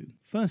can do.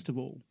 First of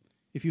all,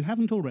 if you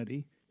haven't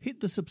already, hit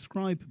the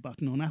subscribe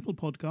button on Apple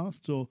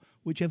Podcasts or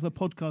whichever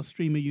podcast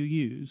streamer you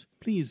use.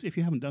 Please, if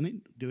you haven't done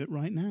it, do it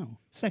right now.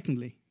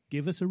 Secondly,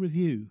 give us a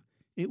review.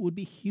 It would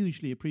be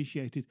hugely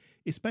appreciated,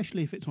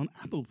 especially if it's on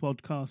Apple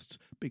Podcasts,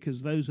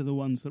 because those are the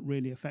ones that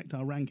really affect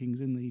our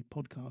rankings in the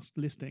podcast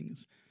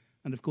listings.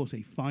 And of course,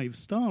 a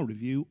 5-star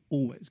review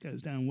always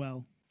goes down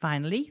well.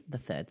 Finally, the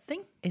third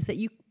thing is that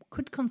you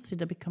could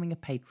consider becoming a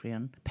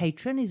Patreon.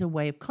 Patreon is a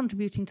way of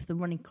contributing to the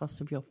running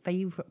costs of your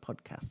favourite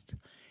podcast.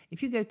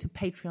 If you go to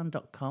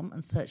patreon.com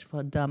and search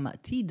for Dumb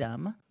Tea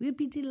Dumb, we'd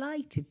be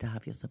delighted to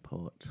have your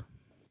support.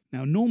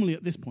 Now, normally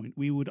at this point,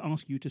 we would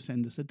ask you to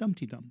send us a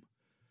Dumpty Dum.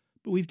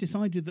 But we've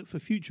decided that for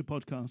future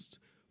podcasts,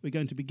 we're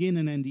going to begin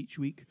and end each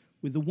week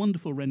with the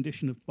wonderful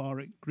rendition of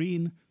Barwick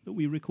Green that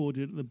we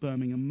recorded at the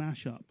Birmingham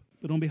Mashup.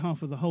 But on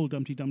behalf of the whole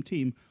Dumpty Dum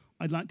team,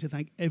 I'd like to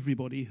thank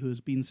everybody who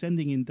has been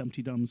sending in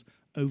Dumpty Dums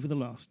over the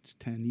last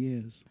 10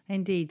 years.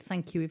 Indeed,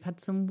 thank you. We've had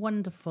some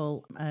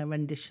wonderful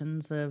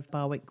renditions of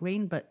Barwick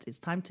Green, but it's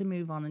time to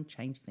move on and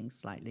change things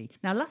slightly.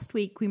 Now, last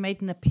week we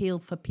made an appeal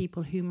for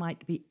people who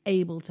might be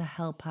able to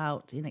help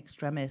out in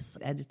extremis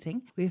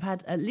editing. We've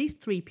had at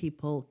least 3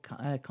 people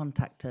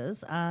contact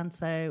us, and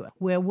so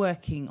we're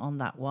working on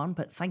that one,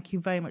 but thank you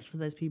very much for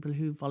those people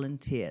who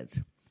volunteered.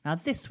 Now,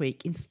 this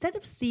week, instead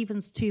of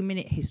Stephen's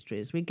 2-minute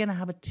histories, we're going to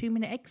have a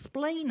 2-minute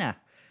explainer.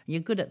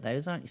 You're good at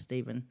those, aren't you,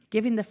 Stephen?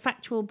 Giving the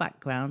factual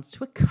background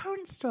to a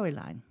current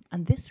storyline.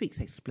 And this week's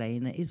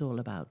explainer is all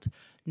about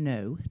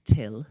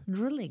no-till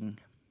drilling.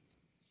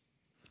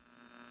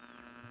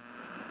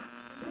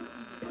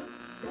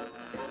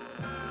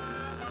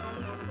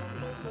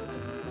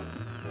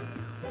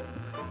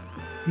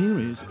 Here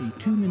is a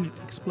 2-minute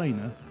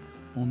explainer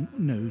on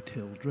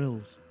no-till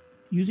drills.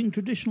 Using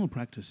traditional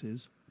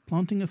practices,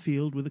 planting a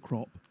field with a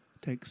crop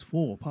takes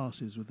 4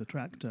 passes with a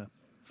tractor.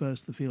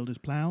 First the field is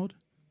ploughed,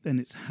 then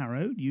it's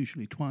harrowed,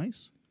 usually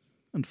twice,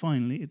 and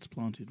finally it's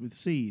planted with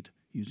seed,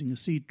 using a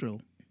seed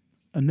drill.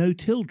 A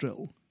no-till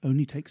drill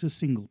only takes a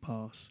single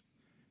pass.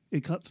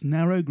 It cuts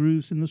narrow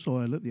grooves in the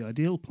soil at the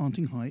ideal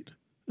planting height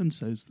and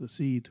sows the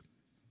seed.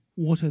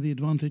 What are the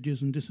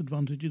advantages and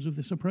disadvantages of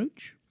this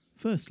approach?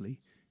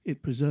 Firstly,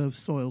 it preserves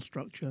soil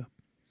structure.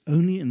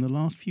 Only in the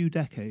last few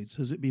decades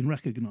has it been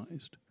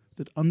recognised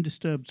that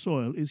undisturbed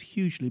soil is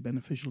hugely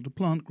beneficial to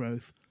plant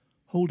growth,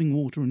 holding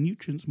water and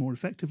nutrients more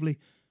effectively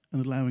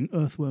and allowing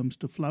earthworms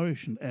to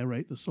flourish and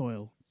aerate the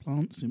soil.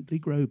 Plants simply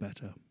grow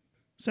better.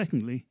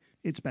 Secondly,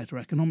 it's better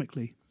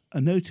economically.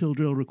 A no-till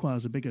drill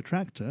requires a bigger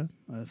tractor.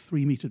 A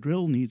 3-metre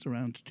drill needs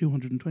around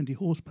 220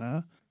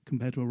 horsepower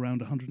compared to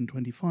around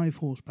 125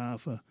 horsepower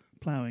for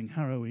ploughing,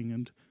 harrowing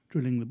and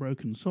drilling the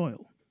broken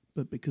soil.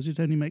 But because it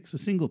only makes a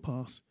single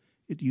pass,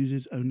 it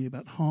uses only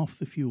about half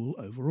the fuel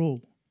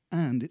overall.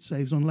 And it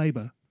saves on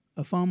labour.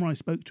 A farmer I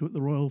spoke to at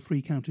the Royal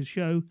Three Counties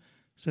show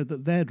said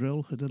that their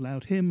drill had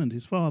allowed him and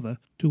his father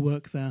to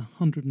work their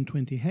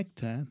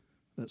 120-hectare,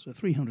 that's a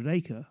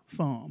 300-acre,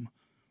 farm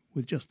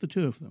with just the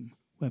 2 of them,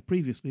 where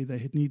previously they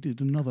had needed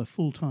another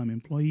full-time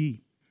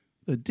employee.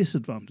 The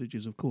disadvantage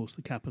is, of course,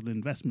 the capital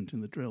investment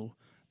in the drill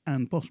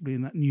and possibly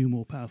in that new,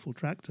 more powerful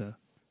tractor.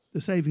 The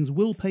savings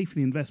will pay for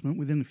the investment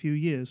within a few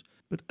years,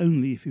 but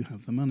only if you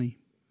have the money.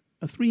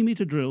 A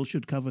 3-metre drill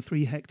should cover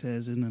 3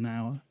 hectares in an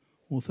hour,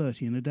 or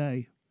 30 in a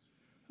day.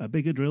 A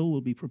bigger drill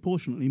will be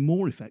proportionately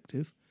more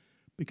effective,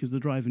 because the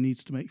driver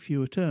needs to make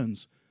fewer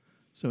turns.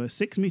 So a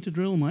 6-metre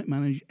drill might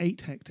manage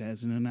 8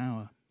 hectares in an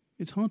hour.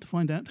 It's hard to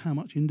find out how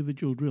much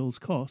individual drills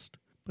cost,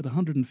 but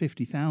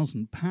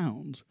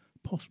 £150,000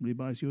 possibly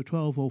buys you a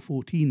 12 or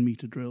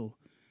 14-metre drill.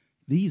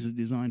 These are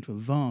designed for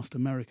vast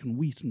American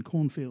wheat and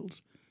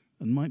cornfields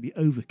and might be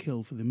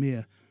overkill for the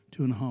mere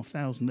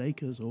 2,500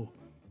 acres or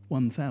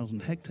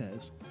 1,000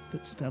 hectares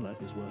that Stella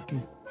is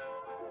working.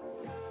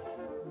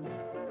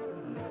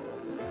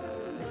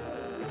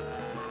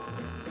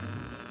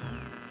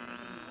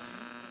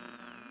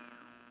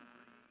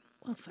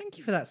 Well, thank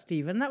you for that,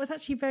 Stephen. That was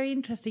actually very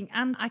interesting,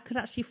 and I could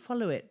actually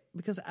follow it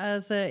because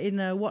as in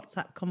a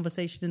WhatsApp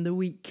conversation in the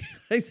week,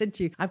 I said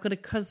to you, I've got a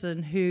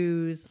cousin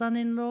whose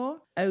son-in-law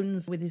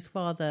owns with his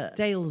father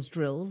Dales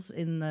Drills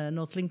in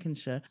North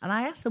Lincolnshire, and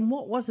I asked them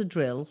what was a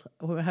drill.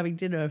 We were having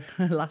dinner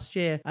last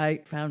year.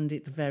 I found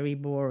it very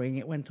boring.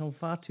 It went on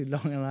far too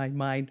long,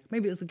 and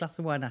maybe it was a glass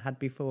of wine I had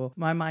before.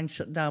 My mind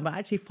shut down, but I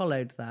actually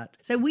followed that.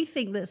 So we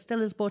think that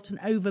Stella's bought an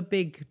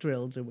over-big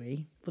drill, do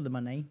we, for the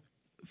money?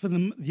 For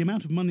the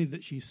amount of money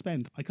that she's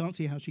spent, I can't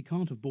see how she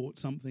can't have bought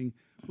something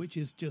which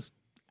is just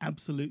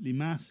absolutely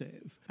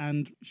massive.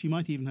 And she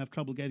might even have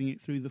trouble getting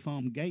it through the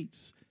farm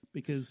gates,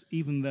 because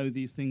even though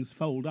these things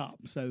fold up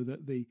so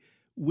that the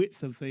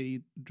width of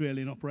the drill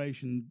in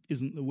operation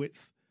isn't the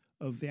width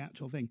of the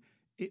actual thing,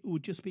 it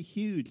would just be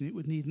huge and it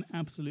would need an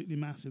absolutely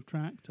massive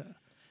tractor.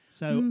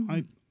 So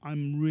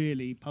I'm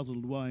really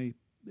puzzled why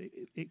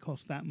it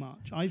costs that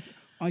much.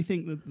 I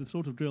think that the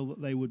sort of drill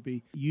that they would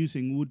be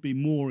using would be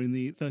more in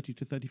the £30,000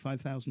 to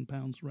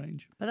 £35,000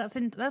 range. But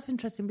that's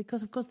interesting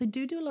because, of course, they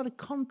do a lot of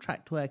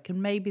contract work,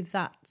 and maybe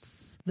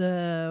that's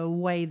the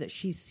way that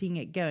she's seeing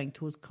it going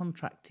towards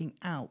contracting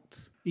out.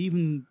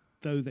 Even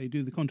though they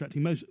do the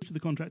contracting, most of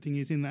the contracting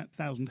is in that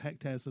 1,000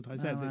 hectares that I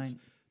said. Oh, right. It's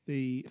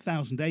the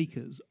 1,000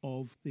 acres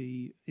of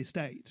the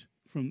estate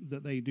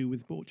that they do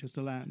with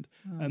Borchester land,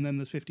 and then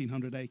there's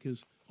 1,500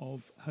 acres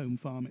of home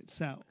farm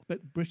itself.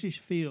 But British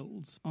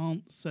fields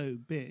aren't so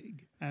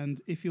big,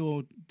 and if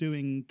you're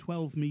doing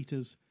 12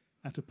 metres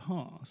at a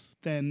pass,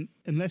 then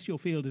unless your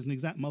field is an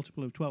exact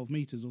multiple of 12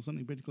 metres or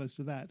something pretty close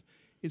to that,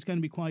 it's going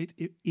to be quite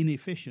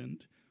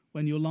inefficient.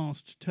 When your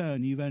last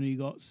turn, you've only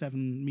got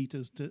 7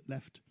 metres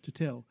left to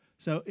till.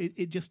 So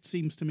it just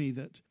seems to me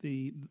that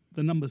the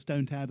numbers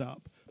don't add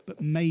up. But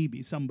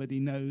maybe somebody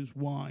knows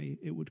why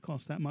it would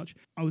cost that much.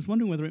 I was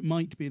wondering whether it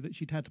might be that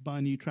she'd had to buy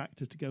a new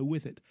tractor to go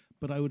with it,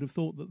 but I would have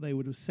thought that they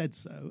would have said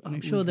so. And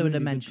I'm sure they would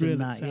have mentioned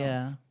that, itself.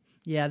 yeah.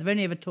 Yeah, they've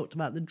only ever talked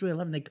about the drill,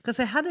 haven't they? Because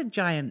they had a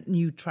giant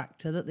new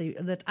tractor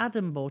that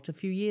Adam bought a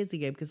few years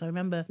ago, because I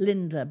remember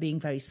Linda being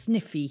very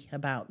sniffy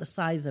about the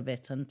size of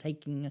it and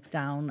taking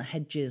down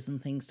hedges and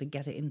things to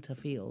get it into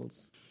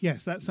fields.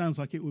 Yes, that sounds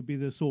like it would be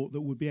the sort that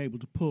would be able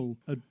to pull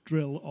a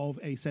drill of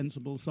a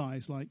sensible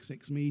size, like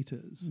 6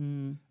 metres.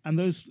 And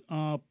those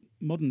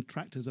modern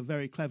tractors are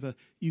very clever.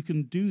 You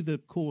can do the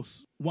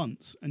course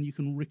once and you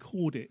can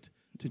record it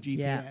to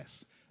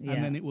GPS. Yeah.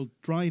 And then it will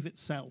drive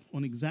itself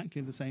on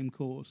exactly the same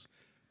course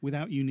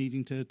without you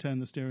needing to turn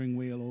the steering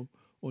wheel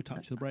or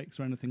touch the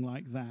brakes or anything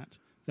like that.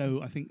 Though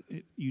I think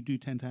you do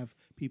tend to have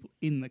people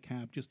in the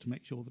cab just to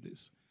make sure that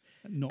it's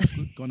not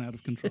gone out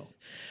of control.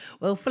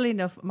 Well, funnily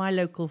enough, my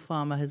local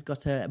farmer has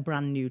got a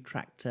brand new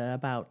tractor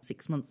about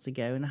 6 months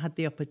ago, and I had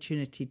the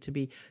opportunity to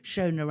be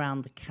shown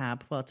around the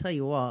cab. Well, I'll tell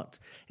you what,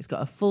 it's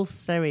got a full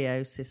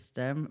stereo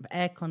system,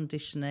 air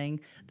conditioning.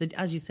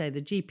 As you say,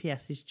 the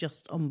GPS is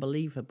just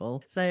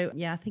unbelievable. So,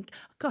 yeah, I think,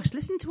 gosh,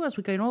 listen to us.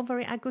 We're going all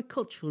very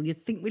agricultural.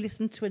 You'd think we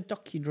listened to a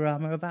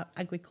docudrama about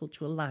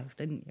agricultural life,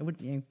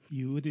 wouldn't you?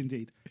 You would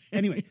indeed.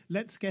 Anyway,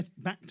 let's get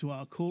back to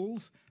our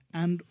calls.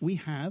 And we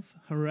have,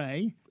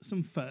 hooray,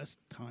 some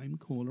first-time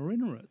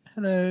caller-innerers.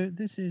 Hello,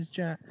 this is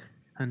Jack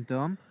and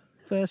Dom.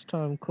 First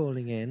time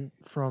calling in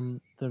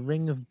from the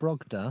Ring of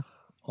Brogda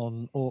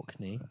on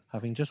Orkney,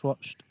 having just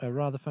watched a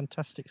rather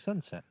fantastic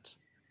sunset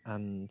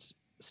and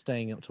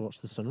staying up to watch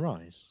the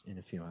sunrise in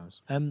a few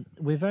hours.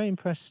 We're very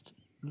impressed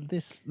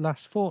this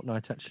last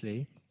fortnight,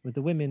 actually, with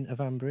the women of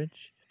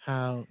Ambridge,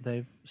 how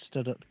they've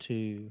stood up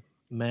to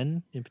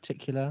men in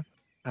particular,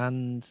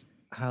 and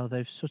how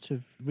they've sort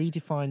of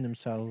redefined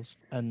themselves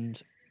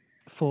and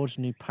forged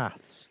new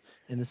paths,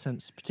 in the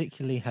sense,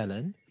 particularly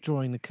Helen,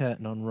 drawing the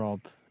curtain on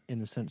Rob in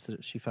the sense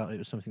that she felt it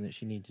was something that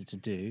she needed to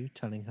do,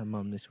 telling her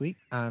mum this week,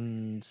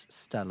 and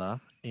Stella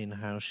in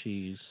how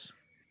she's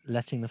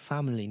letting the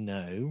family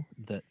know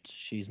that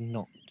she's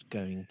not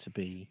going to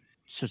be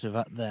sort of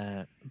at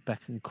their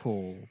beck and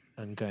call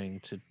and going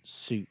to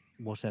suit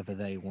whatever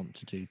they want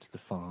to do to the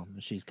farm,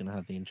 and she's going to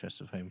have the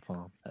interests of home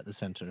farm at the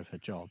centre of her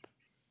job.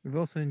 We've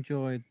also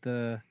enjoyed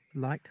the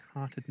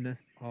light-heartedness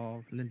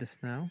of Linda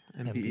Snell,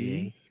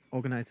 MBE,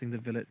 organising the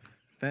village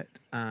fete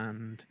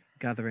and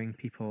gathering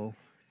people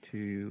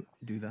to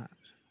do that.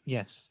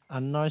 Yes,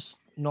 and nice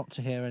not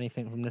to hear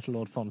anything from little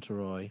Lord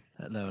Fauntleroy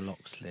at Lower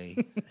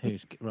Loxley,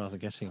 who's rather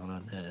getting on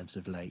our nerves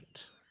of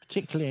late,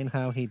 particularly in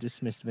how he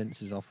dismissed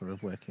Vince's offer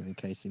of working in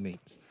Casey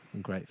Meats.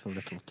 Ungrateful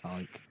little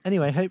tyke.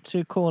 Anyway, hope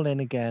to call in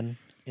again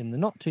in the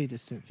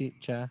not-too-distant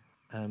future,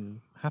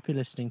 Happy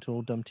listening to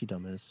all Dumpty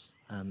Dummers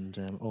and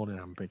all in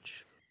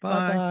Ambridge.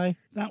 Bye. Bye.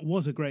 That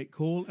was a great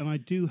call, and I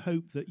do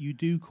hope that you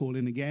do call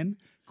in again,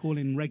 call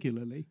in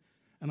regularly.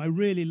 And I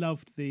really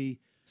loved the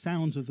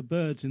sounds of the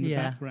birds in the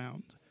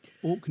background.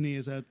 Orkney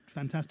is a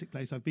fantastic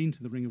place. I've been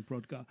to the Ring of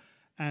Brodgar,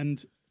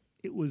 and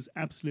it was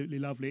absolutely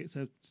lovely. It's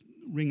a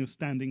ring of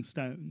standing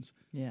stones.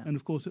 Yeah. And,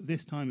 of course, at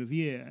this time of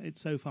year,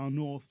 it's so far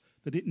north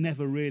that it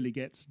never really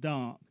gets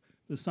dark.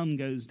 The sun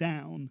goes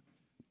down,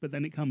 but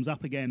then it comes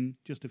up again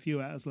just a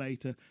few hours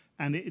later,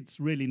 and it's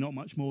really not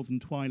much more than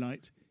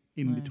twilight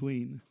in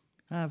between.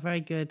 Oh,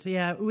 very good.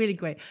 Yeah, really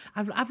great.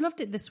 I've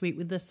loved it this week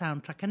with the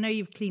soundtrack. I know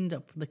you've cleaned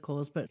up the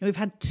calls, but we've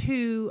had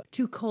two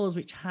calls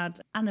which had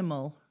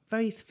Animal,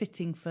 very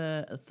fitting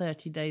for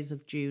 30 Days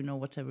of June or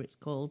whatever it's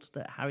called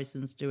that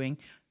Harrison's doing.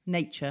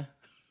 Nature.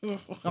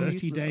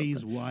 30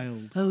 Days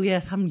Wild. Oh,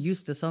 yes, I'm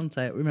useless, aren't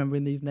I, at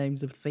remembering these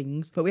names of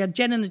things. But we had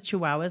Jen and the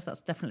Chihuahuas.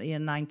 That's definitely a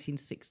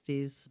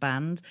 1960s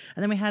band.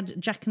 And then we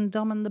had Jack and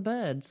Dom and the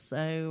Birds.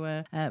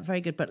 So very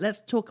good. But let's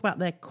talk about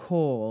their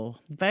call.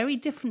 Very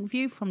different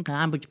view from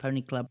Ambridge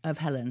Pony Club of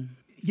Helen.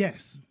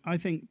 Yes, I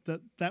think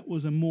that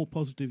was a more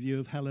positive view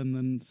of Helen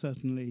than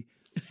certainly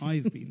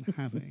I've been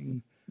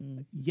having.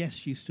 Yes,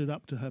 she stood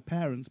up to her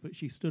parents, but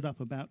she stood up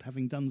about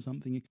having done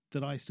something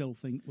that I still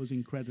think was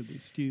incredibly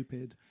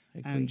stupid.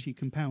 And she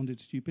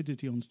compounded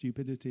stupidity on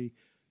stupidity,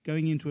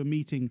 going into a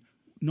meeting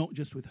not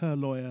just with her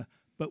lawyer,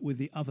 but with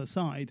the other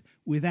side,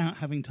 without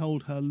having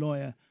told her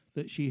lawyer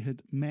that she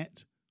had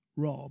met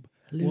Rob.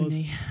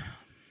 Loony. Was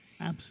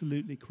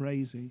absolutely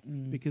crazy,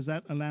 because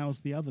that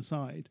allows the other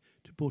side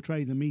to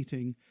portray the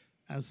meeting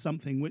as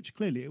something which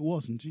clearly it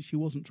wasn't. She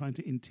wasn't trying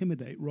to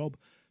intimidate Rob,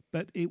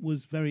 but it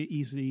was very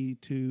easy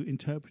to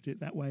interpret it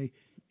that way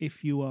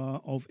if you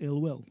are of ill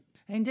will.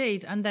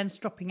 Indeed, and then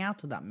stropping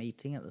out of that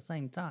meeting at the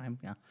same time.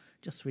 Yeah,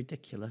 just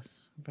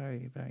ridiculous.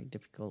 Very, very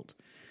difficult.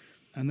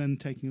 And then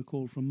taking a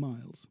call from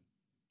Miles,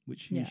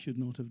 which he should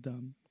not have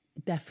done.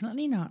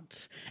 Definitely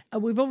not.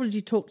 We've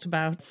already talked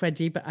about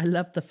Freddie, but I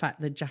love the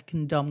fact that Jack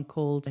and Dom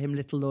called him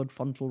Little Lord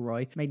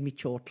Fauntleroy. Made me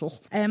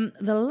chortle.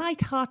 The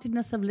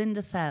lightheartedness of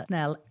Linda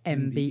Snell,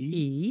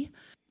 MBE.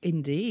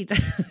 Indeed.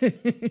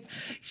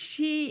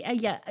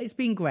 It's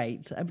been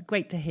great.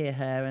 Great to hear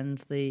her and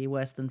the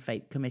Worse Than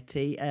Fate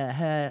committee.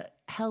 Her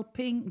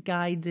helping,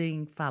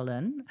 guiding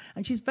Fallon.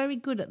 And she's very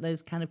good at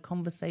those kind of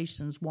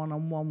conversations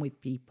one-on-one with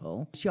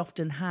people. She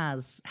often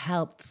has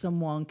helped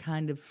someone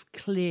kind of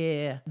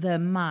clear their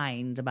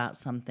mind about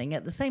something,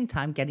 at the same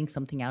time getting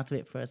something out of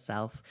it for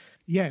herself.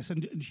 Yes,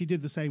 and she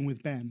did the same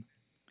with Ben.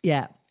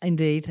 Yeah,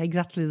 indeed.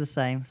 Exactly the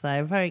same.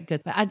 So very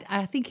good. But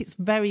I think it's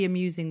very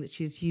amusing that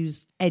she's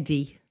used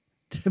Eddie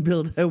to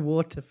build her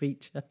water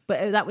feature.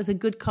 But that was a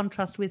good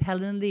contrast with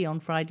Helen Lee on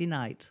Friday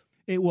night.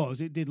 It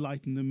was. It did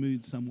lighten the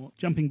mood somewhat,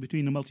 jumping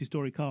between a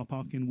multi-storey car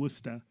park in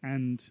Worcester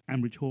and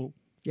Ambridge Hall.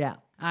 Yeah,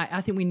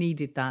 I think we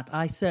needed that.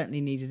 I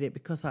certainly needed it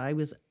because I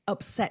was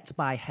upset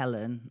by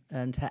Helen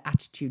and her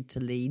attitude to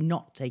Lee,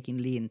 not taking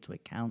Lee into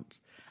account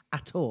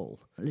at all,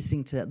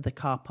 listening to the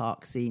car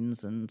park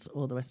scenes and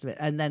all the rest of it,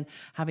 and then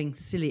having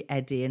silly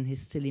Eddie and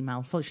his silly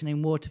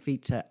malfunctioning water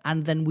feature,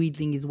 and then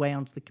wheedling his way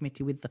onto the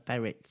committee with the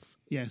ferrets.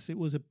 Yes, it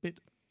was a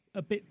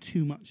bit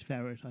too much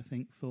ferret, I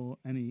think, for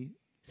any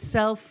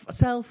too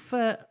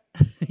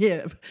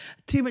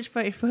much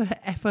for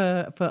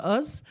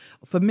us,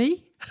 for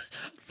me,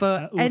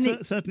 for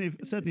any.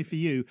 Certainly for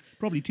you,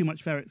 probably too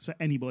much ferrets for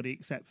anybody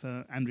except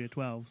for Andrea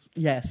 12s.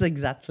 Yes,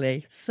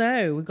 exactly.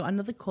 So we've got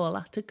another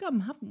caller to come,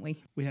 haven't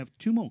we? We have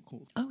two more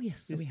calls. Oh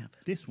yes, we have.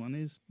 This one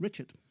is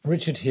Richard.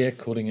 Richard here,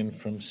 calling in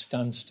from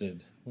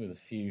Stansted with a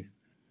few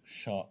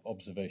sharp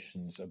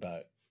observations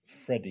about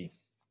Freddie.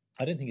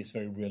 I don't think it's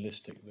very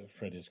realistic that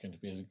Freddie is going to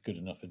be good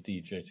enough a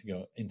DJ to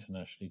go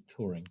internationally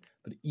touring.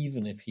 But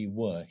even if he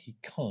were, he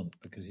can't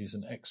because he's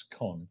an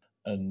ex-con.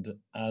 And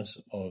as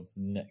of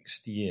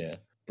next year,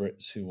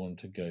 Brits who want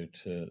to go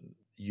to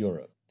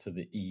Europe, to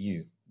the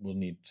EU, will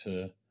need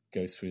to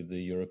go through the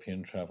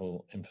European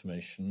Travel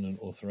Information and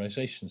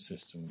Authorization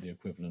System, the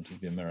equivalent of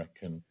the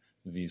American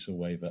visa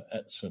waiver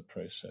ETSA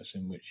process,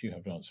 in which you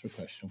have to answer a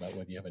question about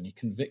whether you have any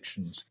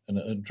convictions. And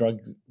a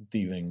drug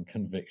dealing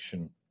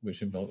conviction,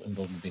 which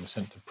involved being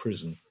sent to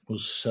prison, will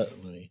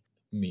certainly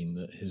mean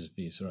that his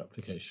visa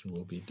application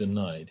will be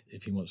denied.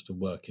 If he wants to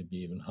work, it'd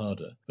be even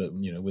harder. But,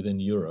 within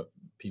Europe,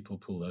 people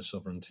pull their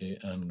sovereignty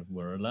and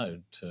were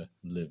allowed to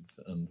live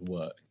and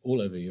work all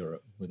over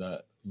Europe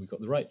without, we've got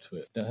the right to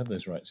it. Don't have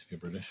those rights if you're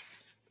British,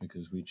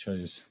 because we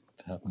chose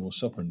to have more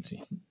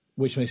sovereignty.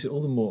 Which makes it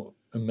all the more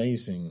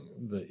amazing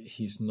that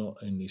he's not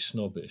only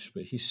snobbish,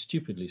 but he's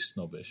stupidly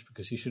snobbish,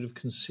 because he should have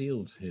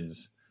concealed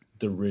his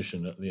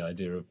derision at the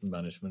idea of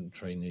management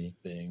trainee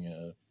being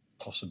a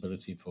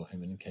possibility for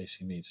him in case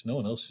he meets. No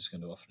one else is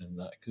going to offer him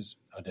that,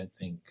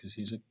 because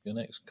he's an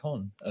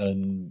ex-con.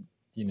 And,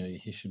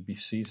 he should be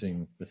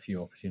seizing the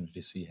few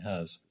opportunities he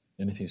has.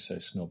 And if he's so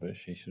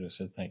snobbish, he should have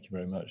said, thank you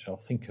very much, I'll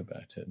think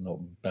about it, not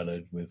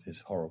bellowed with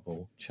his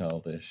horrible,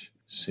 childish,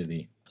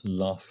 silly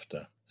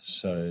laughter.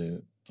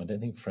 So I don't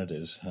think Fred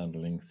is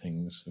handling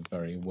things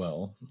very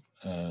well.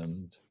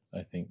 And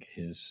I think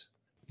his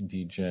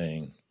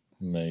DJing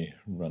may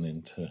run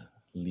into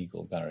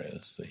legal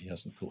barriers that he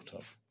hasn't thought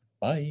of.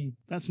 Bye.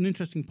 That's an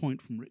interesting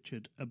point from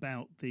Richard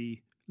about the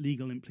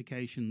legal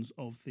implications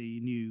of the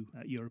new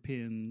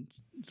European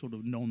sort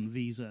of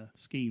non-visa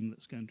scheme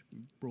that's going to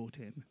be brought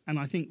in. And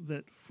I think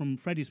that from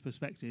Freddie's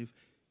perspective,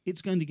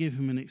 it's going to give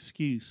him an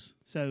excuse.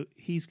 So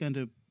he's going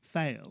to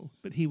fail,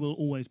 but he will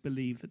always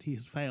believe that he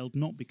has failed,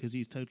 not because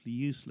he's totally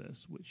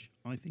useless, which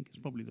I think is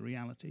probably the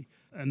reality,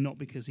 and not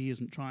because he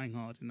isn't trying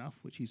hard enough,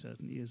 which he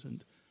certainly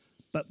isn't,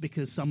 but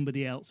because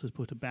somebody else has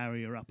put a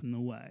barrier up in the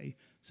way.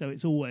 So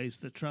it's always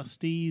the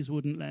trustees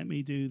wouldn't let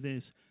me do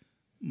this,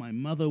 my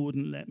mother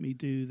wouldn't let me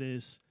do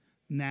this,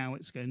 now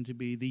it's going to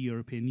be the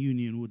European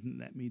Union wouldn't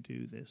let me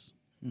do this.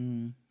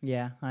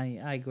 Yeah, I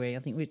agree. I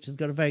think Richard's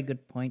got a very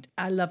good point.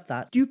 I love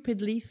that.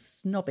 Stupidly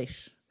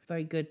snobbish.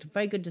 Very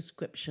good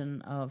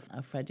description of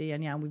Freddie.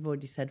 And yeah, we've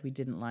already said we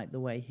didn't like the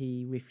way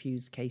he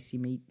refused Casey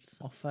Meat's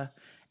offered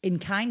in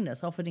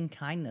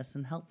kindness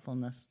and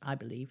helpfulness, I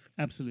believe.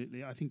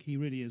 Absolutely. I think he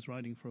really is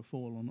riding for a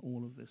fall on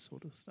all of this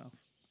sort of stuff.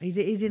 He's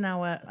in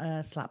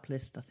our slap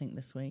list, I think,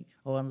 this week,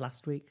 or on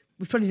last week.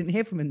 We probably didn't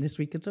hear from him this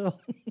week at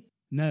all.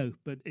 No,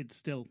 but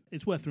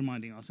it's worth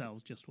reminding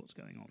ourselves just what's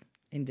going on.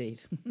 Indeed.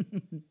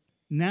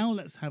 Now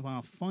let's have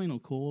our final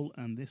call,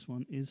 and this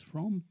one is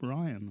from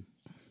Brian.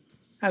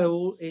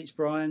 Hello, it's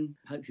Brian.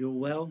 Hope you're all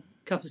well.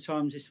 A couple of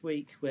times this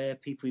week where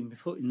people have been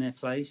put in their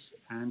place,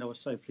 and I was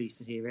so pleased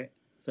to hear it.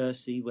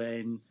 Firstly,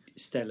 when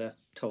Stella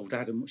told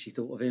Adam what she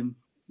thought of him,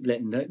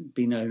 letting it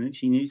be known that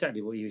she knew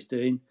exactly what he was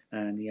doing,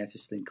 and he had to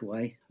slink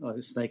away like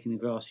the snake in the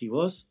grass he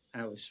was.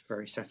 That was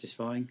very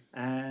satisfying.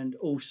 And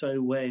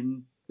also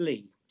when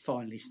Lee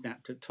finally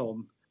snapped at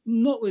Tom,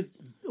 not with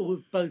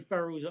both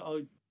barrels that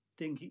I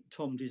think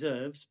Tom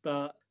deserves,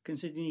 but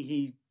considering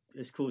he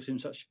has caused him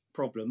such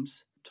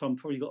problems, Tom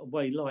probably got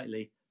away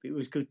lightly. But it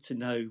was good to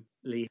know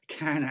Lee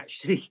can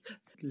actually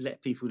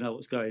let people know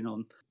what's going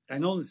on.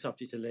 And on the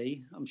subject of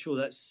Lee, I'm sure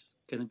that's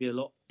going to be a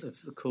lot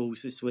of the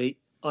calls this week.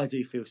 I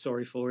do feel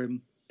sorry for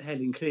him.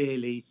 Helen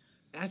clearly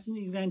hasn't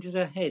even entered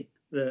her head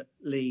that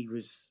Lee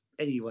was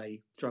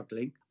anyway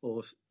struggling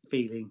or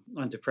feeling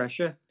under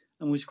pressure,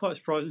 and was quite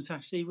surprised on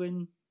Saturday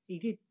when he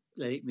did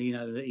let me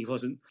know that he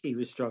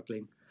was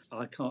struggling.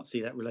 I can't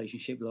see that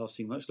relationship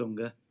lasting much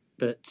longer.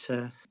 But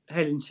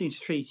Helen seems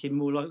to treat him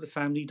more like the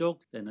family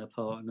dog than her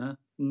partner.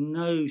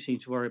 No seem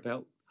to worry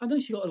about... I know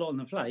she's got a lot on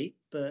the plate,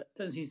 but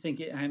doesn't seem to think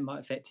it might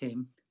affect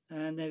him.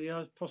 And there we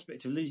are,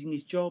 prospect of losing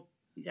his job,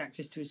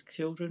 access to his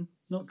children.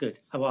 Not good.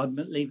 I'll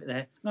leave it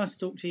there. Nice to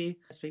talk to you.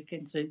 Speak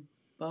again soon.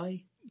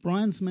 Bye.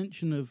 Brian's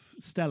mention of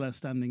Stella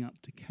standing up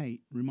to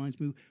Kate reminds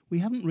me, we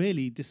haven't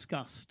really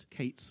discussed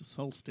Kate's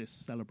solstice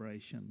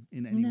celebration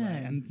in any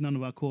way, and none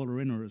of our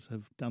caller-inners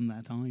have done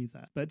that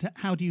either. But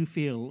how do you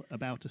feel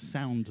about a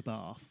sound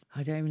bath?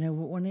 I don't even know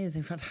what one is.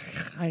 In fact,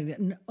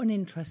 I'm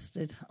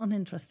uninterested.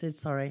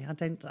 Sorry,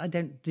 I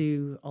don't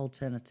do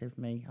alternative.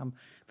 Me, I'm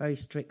very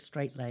strict,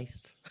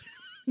 straight-laced.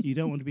 You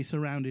don't want to be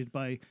surrounded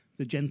by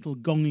the gentle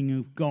gonging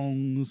of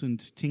gongs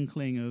and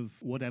tinkling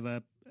of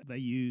whatever they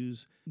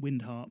use,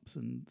 wind harps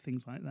and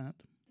things like that.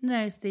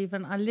 No,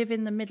 Stephen, I live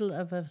in the middle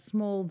of a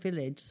small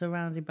village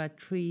surrounded by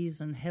trees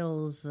and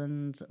hills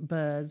and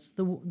birds.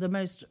 The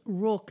most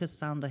raucous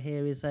sound I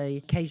hear is a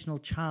occasional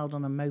child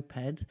on a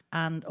moped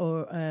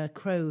or a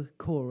crow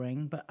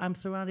cawing, but I'm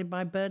surrounded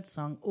by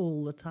birdsong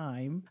all the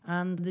time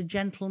and the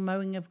gentle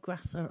mowing of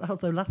grass.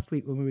 Although last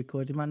week when we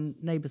recorded, my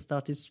neighbour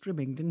started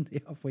strimming, didn't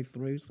he, halfway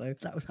through? So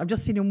I've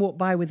just seen him walk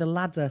by with a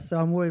ladder, so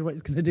I'm worried what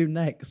he's going to do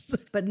next.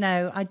 But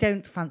no, I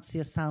don't fancy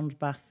a sound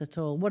bath at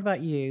all. What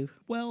about you?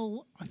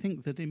 Well, I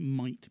think that it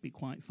might be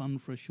quite fun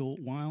for a short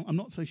while. I'm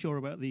not so sure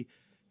about the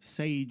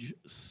sage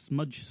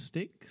smudge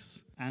sticks,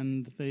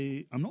 and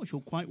I'm not sure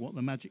quite what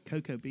the magic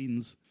cocoa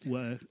beans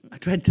were. I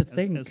dread to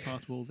think as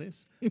part of all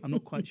this. I'm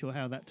not quite sure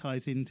how that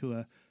ties into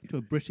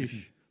a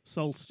British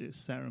solstice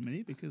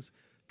ceremony, because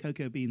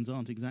cocoa beans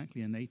aren't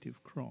exactly a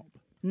native crop.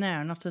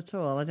 No, not at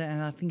all.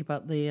 I think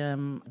about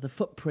the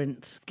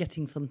footprint,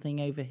 getting something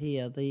over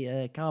here,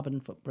 the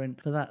carbon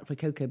footprint for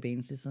cocoa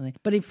beans, isn't it?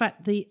 But in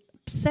fact, the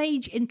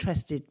sage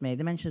interested me,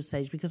 the mention of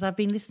sage, because I've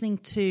been listening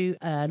to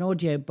an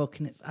audio book,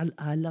 and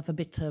I love a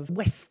bit of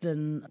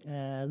Western,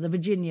 the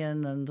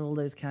Virginian and all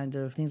those kind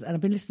of things. And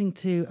I've been listening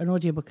to an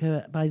audiobook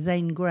by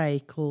Zane Grey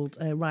called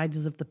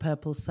Riders of the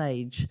Purple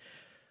Sage.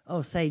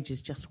 Oh, sage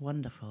is just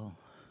wonderful.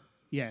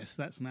 Yes,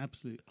 that's an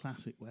absolute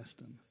classic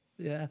Western.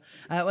 Yeah,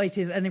 it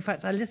is. And in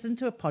fact, I listened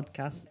to a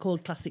podcast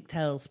called Classic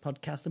Tales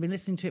Podcast. I've been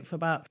listening to it for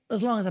about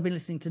as long as I've been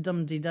listening to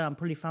Dum Dee Dum.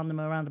 Probably found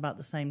them around about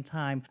the same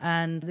time.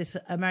 And this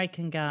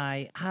American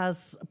guy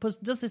does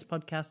this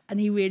podcast, and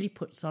he really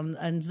puts on.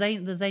 And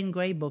the Zane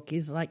Grey book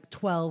is like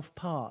 12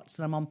 parts,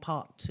 and I'm on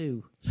part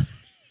 2.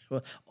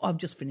 Well, I've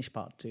just finished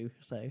part 2,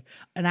 so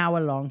an hour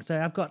long. So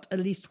I've got at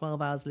least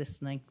 12 hours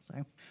listening.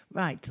 So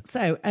right.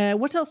 So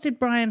what else did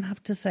Brian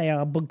have to say,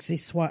 our Bugsy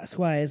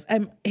Squires?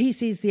 He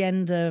sees the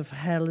end of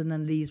Helen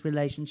and Lee's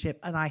relationship,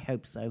 and I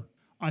hope so.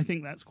 I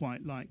think that's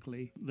quite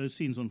likely. Those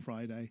scenes on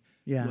Friday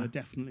were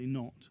definitely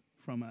not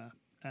from a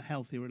a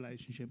healthy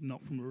relationship,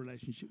 not from a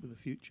relationship with a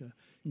future.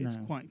 It's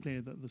No. quite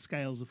clear that the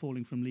scales are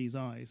falling from Lee's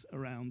eyes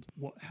around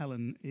what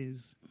Helen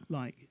is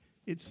like.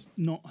 It's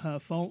not her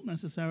fault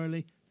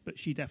necessarily, but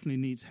she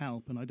definitely needs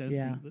help, and I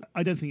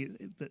don't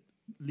think that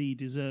Lee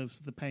deserves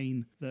the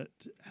pain that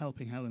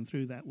helping Helen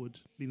through that would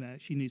be there.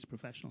 She needs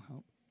professional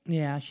help.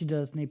 Yeah, she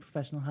does need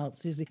professional help,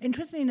 seriously.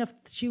 Interestingly enough,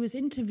 she was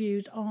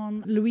interviewed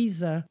on,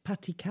 Louisa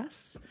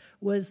Patikas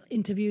was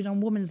interviewed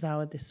on Woman's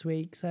Hour this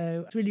week,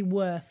 so it's really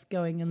worth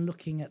going and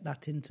looking at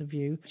that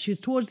interview. She was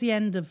towards the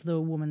end of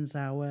the Woman's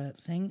Hour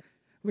thing.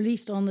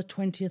 Released on the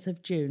 20th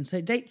of June. So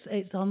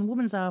it's on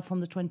Woman's Hour from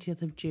the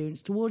 20th of June.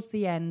 It's towards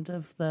the end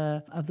of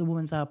the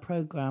Woman's Hour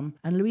programme.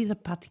 And Louisa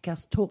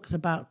Patikas talks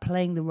about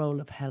playing the role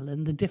of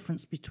Helen, the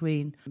difference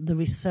between the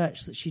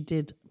research that she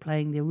did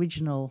playing the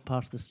original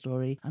part of the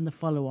story and the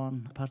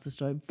follow-on part of the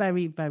story.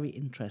 Very, very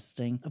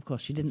interesting. Of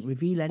course, she didn't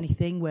reveal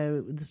anything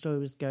where the story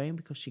was going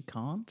because she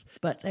can't.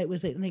 But it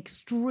was an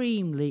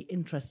extremely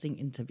interesting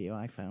interview,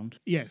 I found.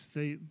 Yes,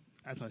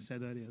 as I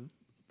said earlier,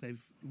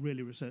 they've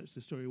really researched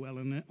the story well,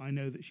 and I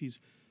know that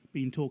she's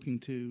been talking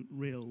to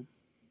real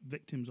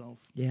victims of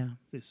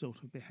this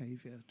sort of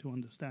behaviour to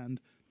understand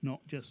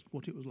not just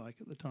what it was like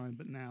at the time,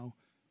 but now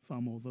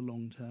far more the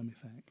long-term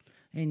effect.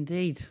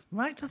 Indeed.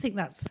 Right, I think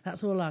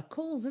that's all our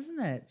calls, isn't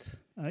it?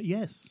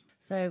 Yes.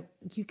 So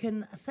you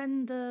can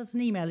send us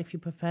an email if you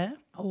prefer,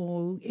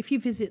 or if you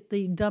visit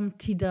the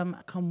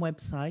dumtydum.com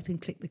website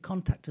and click the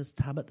Contact Us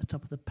tab at the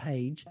top of the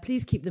page,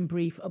 please keep them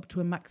brief, up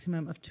to a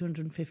maximum of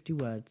 250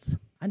 words.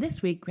 And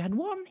this week we had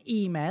one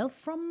email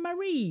from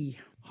Marie.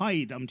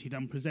 Hi, Dumpty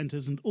Dum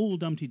presenters and all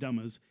Dumpty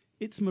Dummers.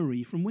 It's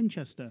Marie from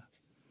Winchester.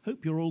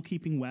 Hope you're all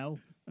keeping well,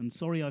 and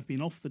sorry I've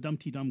been off the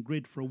Dumpty Dum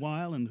grid for a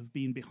while and have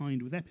been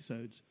behind with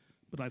episodes,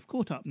 but I've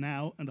caught up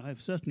now and I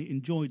have certainly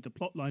enjoyed the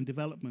plotline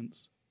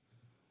developments.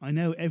 I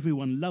know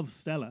everyone loves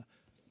Stella,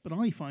 but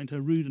I find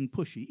her rude and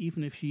pushy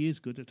even if she is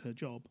good at her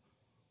job.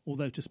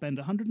 Although to spend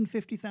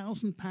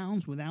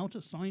 £150,000 without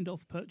a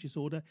signed-off purchase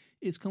order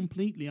is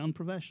completely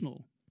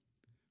unprofessional.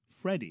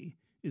 Freddie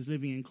is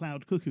living in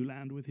cloud cuckoo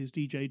land with his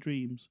DJ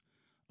dreams.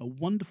 A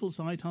wonderful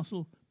side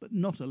hustle, but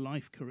not a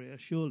life career,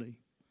 surely.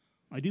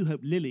 I do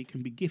hope Lily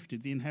can be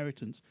gifted the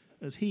inheritance,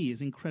 as he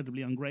is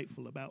incredibly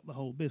ungrateful about the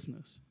whole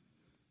business.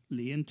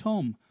 Lee and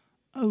Tom.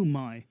 Oh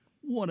my,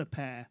 what a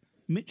pair.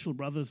 Mitchell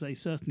brothers they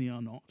certainly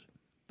are not.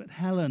 But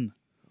Helen,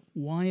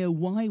 why oh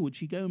why would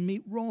she go and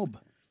meet Rob?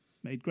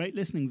 Made great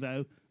listening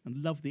though,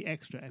 and loved the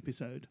extra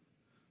episode.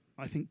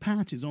 I think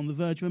Pat is on the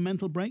verge of a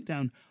mental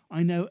breakdown.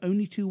 I know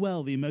only too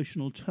well the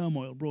emotional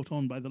turmoil brought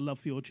on by the love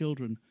for your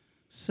children.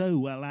 So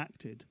well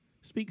acted.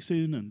 Speak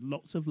soon and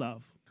lots of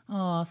love.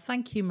 Oh,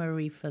 thank you,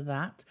 Marie, for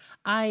that.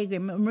 I agree.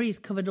 Marie's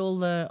covered all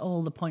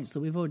the points that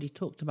we've already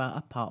talked about,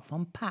 apart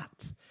from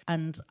Pat.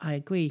 And I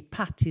agree,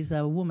 Pat is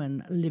a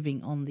woman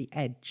living on the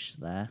edge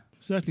there.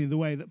 Certainly the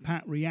way that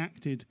Pat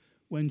reacted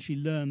when she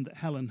learned that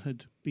Helen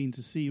had been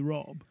to see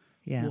Rob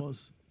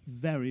was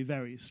very,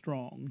 very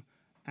strong.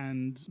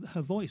 And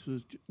her voice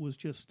was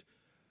just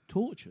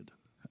tortured.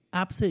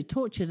 Absolutely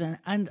tortured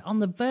and on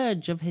the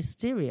verge of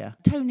hysteria.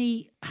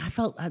 Tony, I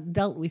felt, had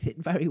dealt with it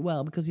very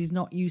well because he's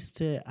not used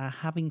to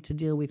having to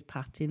deal with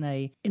Pat in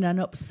an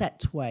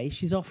upset way.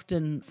 She's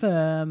often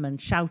firm and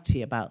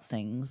shouty about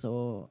things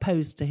or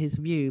opposed to his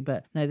view.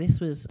 But no,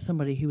 this was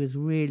somebody who was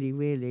really,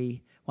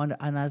 really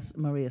wonderful. And as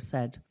Maria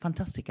said,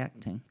 fantastic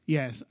acting.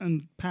 Yes,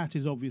 and Pat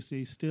is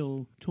obviously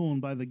still torn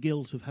by the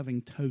guilt of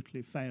having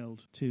totally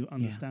failed to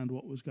understand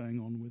what was going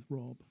on with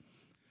Rob.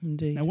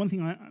 Indeed. Now, one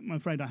thing I'm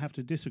afraid I have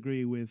to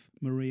disagree with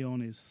Marie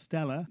on is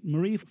Stella.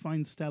 Marie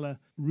finds Stella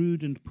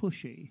rude and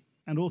pushy,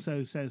 and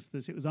also says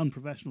that it was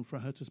unprofessional for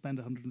her to spend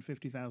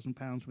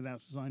 £150,000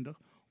 without a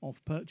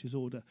signed-off purchase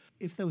order.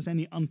 If there was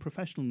any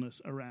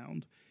unprofessionalness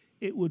around,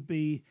 it would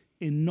be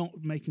in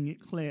not making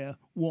it clear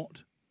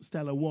what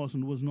Stella was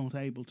and was not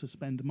able to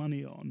spend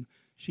money on.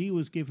 She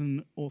was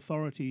given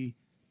authority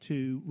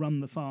to run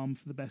the farm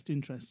for the best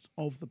interests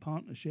of the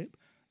partnership,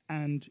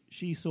 and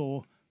she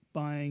saw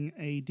buying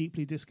a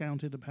deeply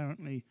discounted,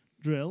 apparently,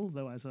 drill,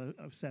 though, as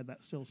I've said,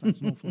 that still sounds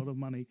an awful lot of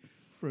money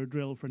for a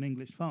drill for an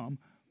English farm.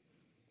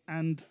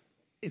 And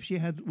if she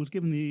was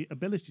given the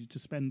ability to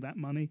spend that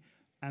money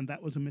and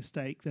that was a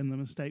mistake, then the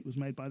mistake was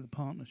made by the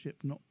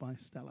partnership, not by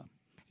Stella.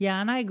 Yeah,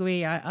 and I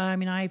agree. I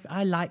mean,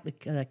 I like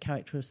the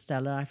character of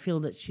Stella. I feel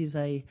that she's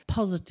a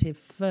positive,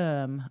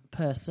 firm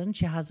person.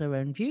 She has her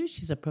own views.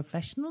 She's a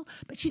professional,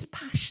 but she's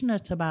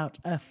passionate about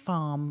a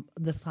farm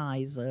the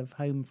size of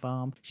Home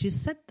Farm.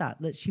 She's said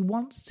that she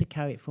wants to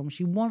carry it forward.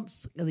 She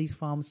wants these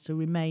farms to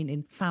remain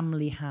in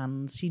family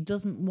hands. She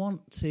doesn't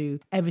want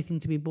everything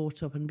to be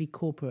bought up and be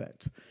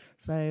corporate.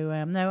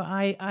 So, no,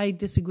 I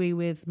disagree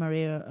with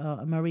Marie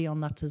on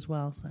that as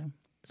well, so...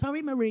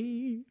 Sorry,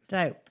 Marie.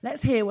 So,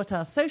 let's hear what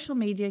our social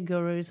media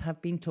gurus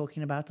have been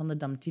talking about on the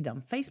Dumpty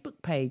Dum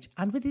Facebook page.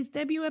 And with his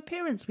debut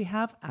appearance, we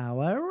have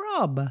our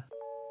Rob.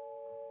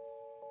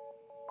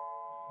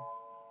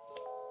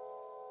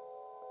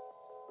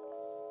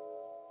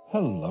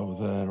 Hello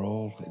there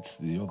all. It's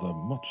the other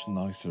much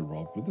nicer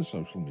Rob with the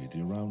social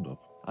media roundup.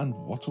 And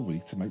what a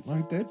week to make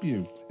my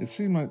debut. It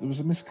seemed like there was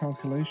a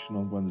miscalculation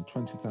on when the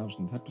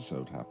 20,000th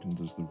episode happened,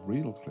 as the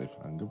real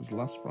cliffhanger was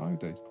last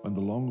Friday, when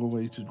the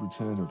long-awaited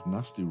return of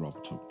Nasty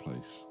Rob took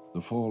place.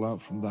 The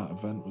fallout from that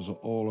event was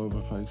all over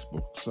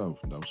Facebook, so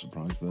no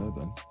surprise there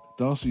then.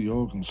 Darcy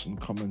Jorgensen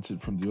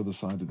commented from the other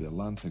side of the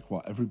Atlantic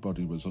what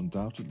everybody was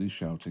undoubtedly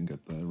shouting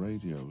at their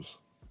radios.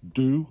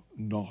 Do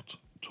not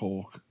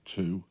talk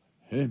to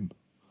him.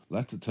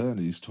 Let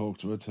attorneys talk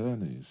to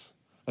attorneys.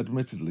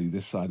 Admittedly,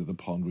 this side of the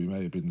pond we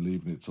may have been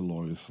leaving it to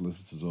lawyers,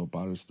 solicitors or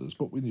barristers,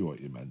 but we knew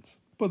what you meant.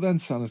 But then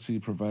sanity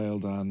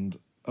prevailed and,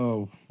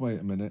 oh, wait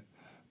a minute,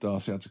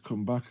 Darcy had to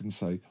come back and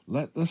say,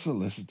 let the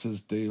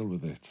solicitors deal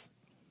with it.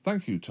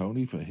 Thank you,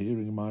 Tony, for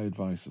hearing my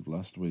advice of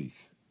last week.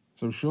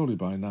 So surely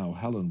by now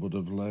Helen would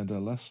have learned her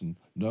lesson.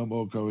 No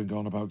more going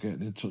on about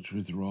getting in touch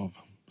with Rob.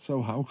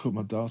 So how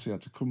come Darcy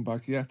had to come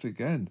back yet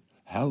again?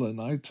 Helen,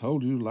 I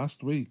told you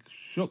last week,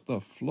 shut the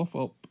fluff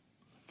up.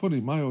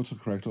 Funny, my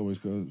autocorrect always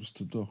goes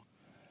to duck.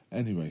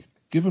 Anyway,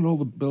 given all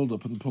the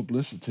build-up and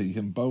publicity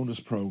and bonus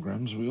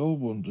programmes, we all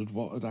wondered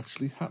what had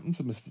actually happened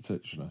to Mr.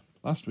 Titchener.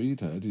 Last we'd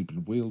heard he'd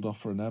been wheeled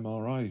off for an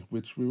MRI,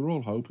 which we were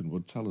all hoping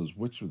would tell us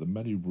which of the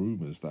many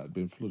rumours that had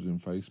been flooding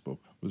Facebook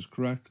was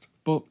correct.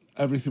 But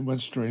everything went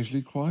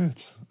strangely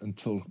quiet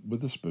until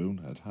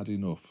Witherspoon had had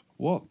enough.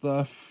 What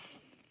the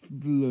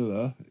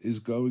is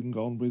going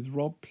on with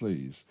Rob,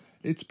 please?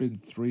 It's been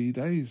 3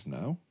 days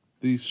now.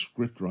 These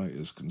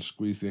scriptwriters can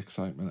squeeze the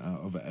excitement out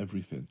of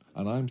everything,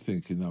 and I'm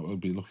thinking that we'll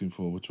be looking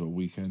forward to a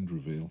weekend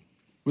reveal.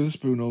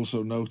 Witherspoon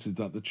also noted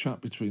that the chat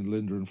between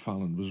Linda and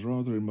Fallon was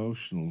rather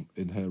emotional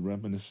in her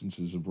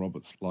reminiscences of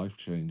Robert's life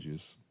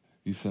changes.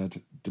 He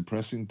said,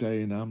 depressing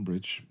day in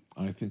Ambridge,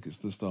 I think it's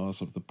the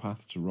start of the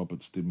path to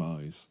Robert's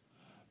demise.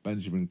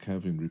 Benjamin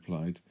Kevin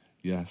replied,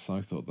 yes,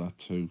 I thought that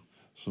too.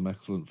 Some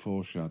excellent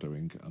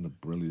foreshadowing and a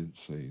brilliant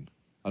scene.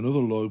 Another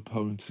low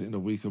point in a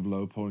week of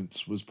low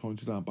points was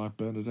pointed out by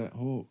Bernadette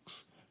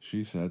Hawkes.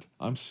 She said,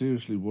 I'm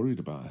seriously worried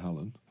about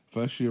Helen.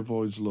 First, she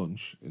avoids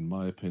lunch. In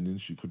my opinion,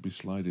 she could be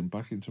sliding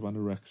back into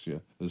anorexia,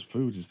 as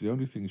food is the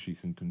only thing she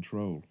can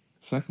control.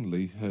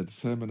 Secondly, her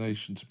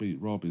determination to beat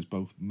Rob is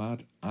both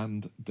mad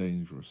and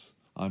dangerous.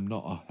 I'm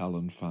not a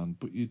Helen fan,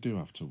 but you do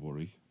have to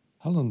worry.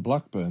 Helen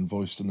Blackburn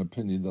voiced an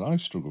opinion that I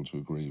struggle to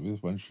agree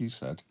with when she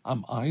said,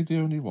 am I the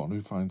only one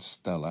who finds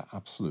Stella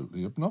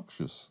absolutely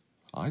obnoxious?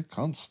 I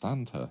can't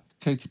stand her.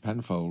 Katie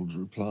Penfold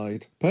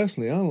replied,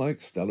 personally I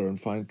like Stella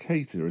and find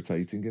Kate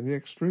irritating in the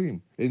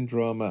extreme. In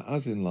drama,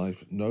 as in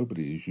life,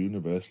 nobody is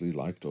universally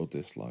liked or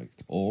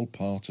disliked. All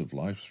part of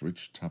life's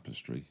rich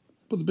tapestry.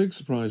 But the big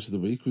surprise of the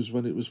week was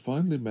when it was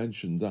finally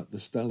mentioned that the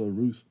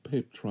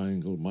Stella-Ruth-Pip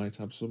triangle might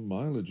have some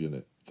mileage in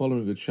it.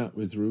 Following a chat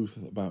with Ruth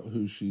about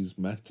who she's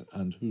met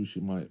and who she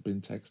might have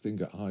been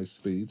texting at high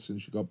speed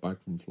since she got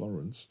back from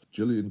Florence,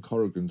 Gillian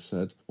Corrigan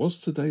said, was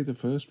today the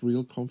first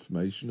real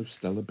confirmation of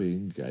Stella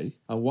being gay?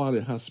 And while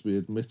it has to be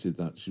admitted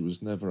that she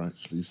was never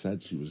actually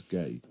said she was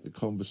gay, the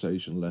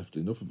conversation left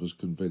enough of us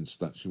convinced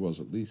that she was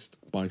at least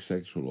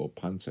bisexual or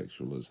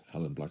pansexual, as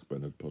Helen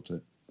Blackburn had put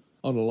it.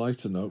 On a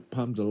lighter note,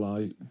 Pam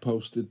Delay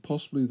posted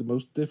possibly the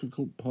most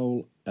difficult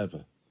poll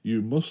ever.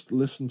 You must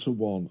listen to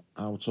one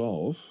out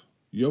of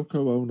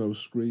Yoko Ono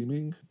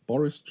screaming,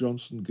 Boris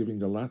Johnson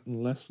giving a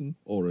Latin lesson,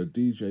 or a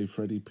DJ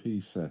Freddie P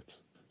set.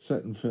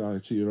 Setting fire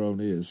to your own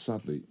ears,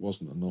 sadly,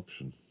 wasn't an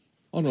option.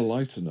 On a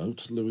lighter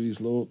note, Louise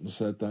Lawton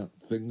said that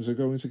things are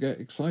going to get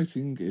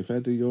exciting if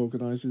Eddie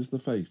organises the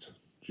fete.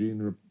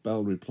 Jean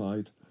Bell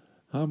replied,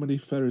 how many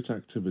ferret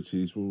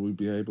activities will we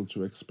be able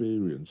to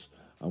experience,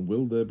 and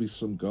will there be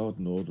some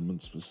garden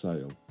ornaments for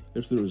sale?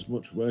 If there is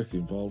much work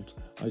involved,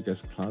 I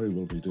guess Clary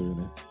will be doing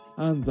it.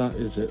 And that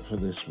is it for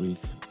this week.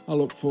 I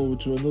look forward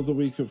to another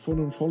week of fun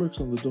and frolics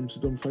on the Dumpty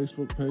Dum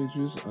Facebook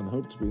pages and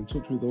hope to be in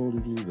touch with all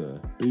of you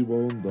there. Be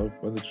warned though,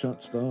 when the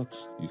chat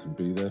starts, you can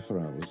be there for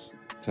hours.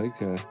 Take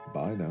care.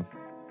 Bye now.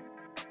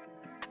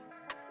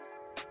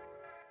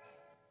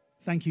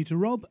 Thank you to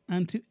Rob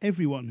and to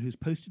everyone who's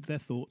posted their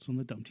thoughts on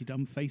the Dumpty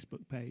Dum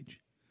Facebook page.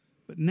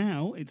 But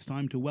now it's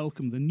time to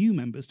welcome the new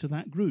members to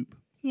that group.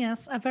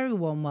 Yes, a very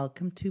warm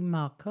welcome to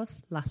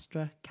Marcos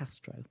Lastra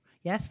Castro.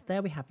 Yes,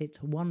 there we have it,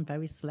 one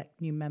very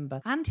select new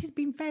member. And he's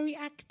been very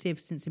active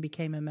since he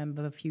became a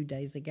member a few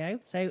days ago.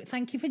 So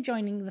thank you for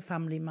joining the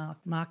family,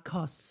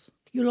 Marcos.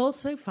 You'll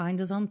also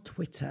find us on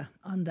Twitter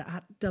under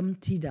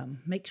 @DumptyDum.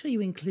 Make sure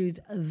you include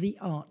the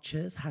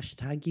Archers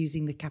hashtag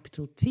using the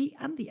capital T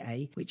and the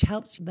A, which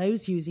helps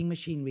those using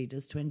machine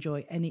readers to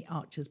enjoy any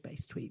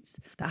Archers-based tweets.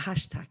 That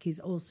hashtag is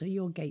also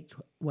your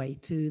gateway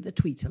to the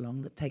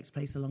tweet-along that takes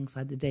place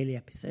alongside the daily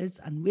episodes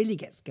and really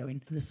gets going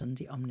for the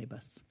Sunday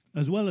Omnibus.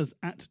 As well as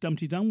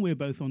 @DumptyDum, we're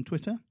both on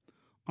Twitter.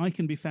 I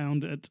can be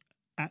found at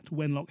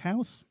Wenlock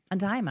House.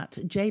 And I'm at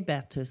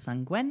Jberto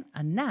Sanguen.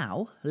 And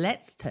now,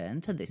 let's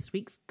turn to this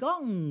week's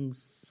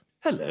gongs.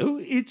 Hello,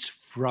 it's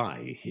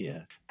Fry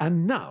here.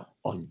 And now,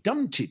 on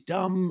Dumpty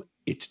Dum,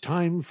 it's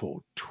time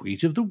for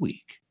Tweet of the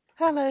Week.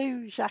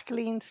 Hello,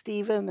 Jacqueline,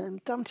 Stephen,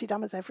 and Dumpty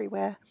Dummers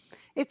everywhere.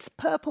 It's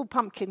Purple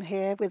Pumpkin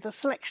here with a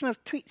selection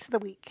of tweets of the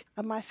week,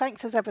 and my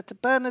thanks as ever to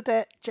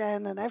Bernadette,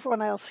 Jen, and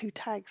everyone else who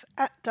tags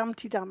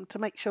 @DumptyDum to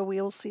make sure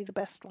we all see the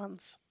best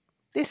ones.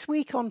 This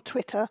week on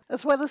Twitter,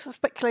 as well as the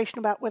speculation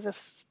about whether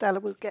Stella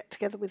will get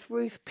together with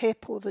Ruth,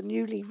 Pip, or the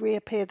newly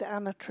reappeared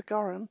Anna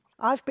Trigorin,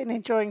 I've been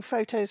enjoying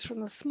photos from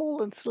the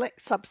small and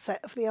select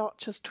subset of the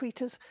Archers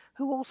tweeters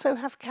who also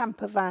have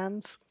camper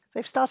vans.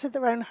 They've started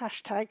their own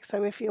hashtag,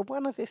 so if you're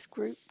one of this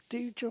group,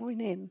 do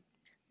join in.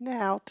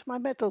 Now, to my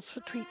medals for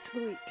Tweets of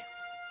the Week.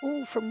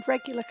 All from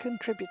regular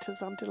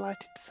contributors, I'm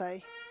delighted to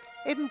say.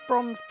 In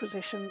bronze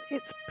position,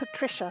 it's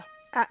Patricia,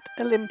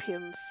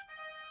 @Olympians.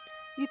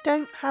 You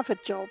don't have a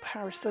job,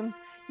 Harrison.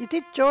 You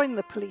did join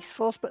the police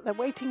force, but they're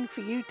waiting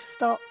for you to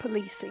start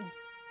policing.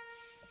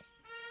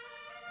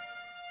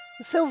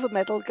 The silver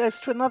medal goes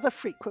to another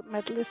frequent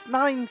medalist,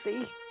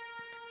 9Z.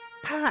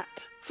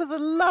 Pat, for the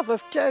love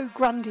of Joe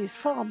Grundy's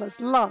farmer's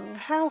lung,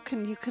 how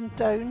can you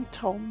condone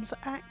Tom's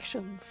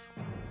actions?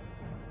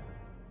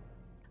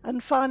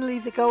 And finally,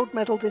 the gold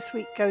medal this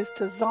week goes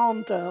to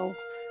Zandel,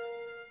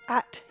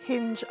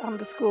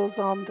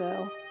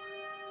 @Hinge_Zandel.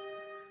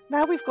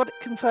 Now we've got it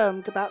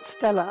confirmed about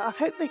Stella, I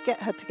hope they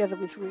get her together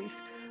with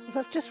Ruth, as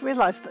I've just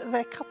realised that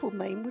their couple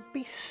name would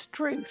be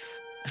Struth.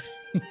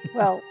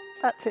 Well,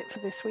 that's it for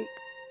this week.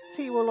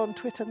 See you all on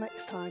Twitter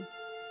next time.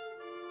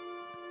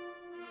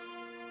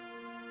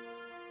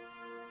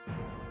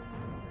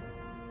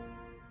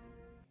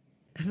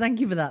 Thank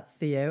you for that,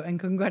 Theo, and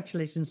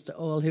congratulations to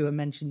all who were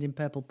mentioned in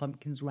Purple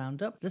Pumpkin's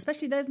roundup,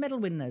 especially those medal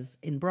winners.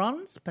 In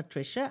bronze,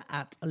 Patricia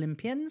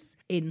 @Olympians.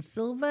 In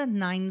silver,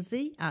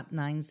 9Z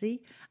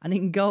 @9Z. And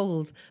in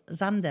gold,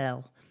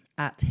 Zandel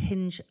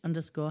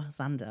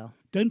 @Hinge_Zandel.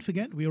 Don't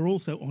forget, we are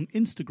also on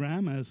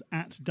Instagram as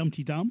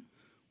 @DumptyDum,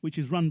 which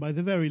is run by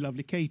the very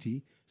lovely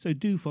Katie, so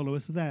do follow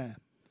us there.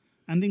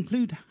 And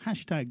include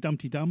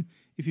 #DumptyDum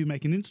if you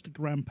make an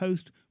Instagram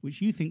post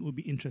which you think will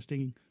be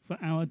interesting for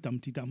our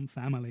DumptyDum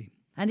family.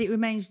 And it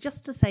remains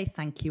just to say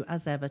thank you,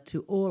 as ever,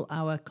 to all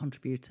our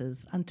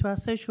contributors and to our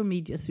social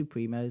media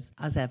supremos.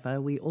 As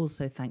ever, we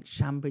also thank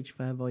Shambridge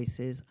for her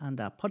voices and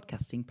our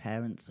podcasting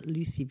parents,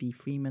 Lucy V.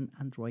 Freeman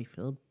and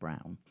Royfield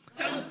Brown.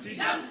 Dumpty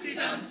Dumpty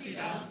Dumpty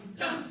Dum,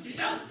 Dumpty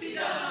Dumpty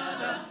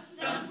Da,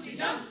 Dumpty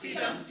Dumpty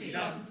Dumpty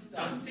Dum,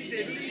 Dumpty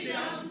Diddly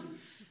Dum,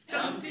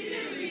 Dumpty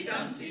Diddly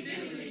Dumpty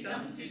Diddly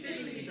Dumpty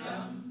Diddly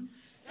Dum,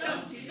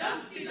 Dumpty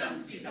Dumpty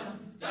Dumpty Dum,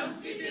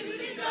 Dumpty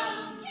Diddly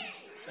Dum.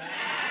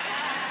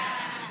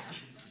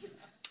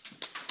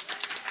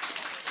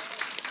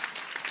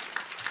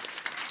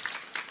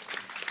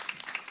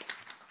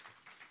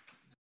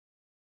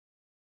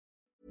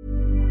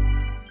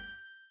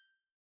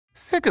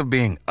 Sick of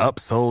being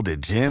upsold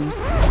at gyms?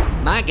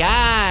 My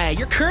guy,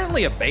 you're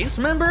currently a base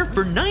member?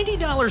 For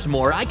 $90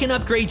 more, I can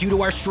upgrade you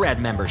to our Shred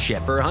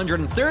membership. For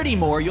 $130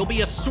 more, you'll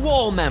be a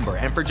Swole member.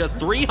 And for just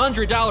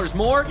 $300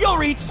 more, you'll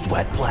reach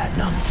Sweat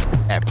Platinum.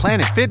 At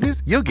Planet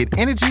Fitness, you'll get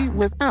energy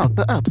without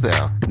the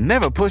upsell.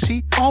 Never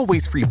pushy,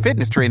 always free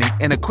fitness training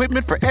and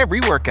equipment for every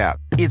workout.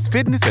 It's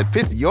fitness that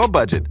fits your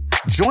budget.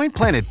 Join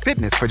Planet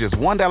Fitness for just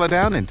 $1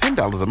 down and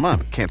 $10 a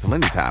month. Cancel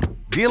anytime.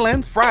 Deal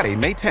ends Friday,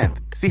 May 10th.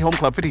 See Home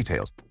Club for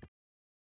details.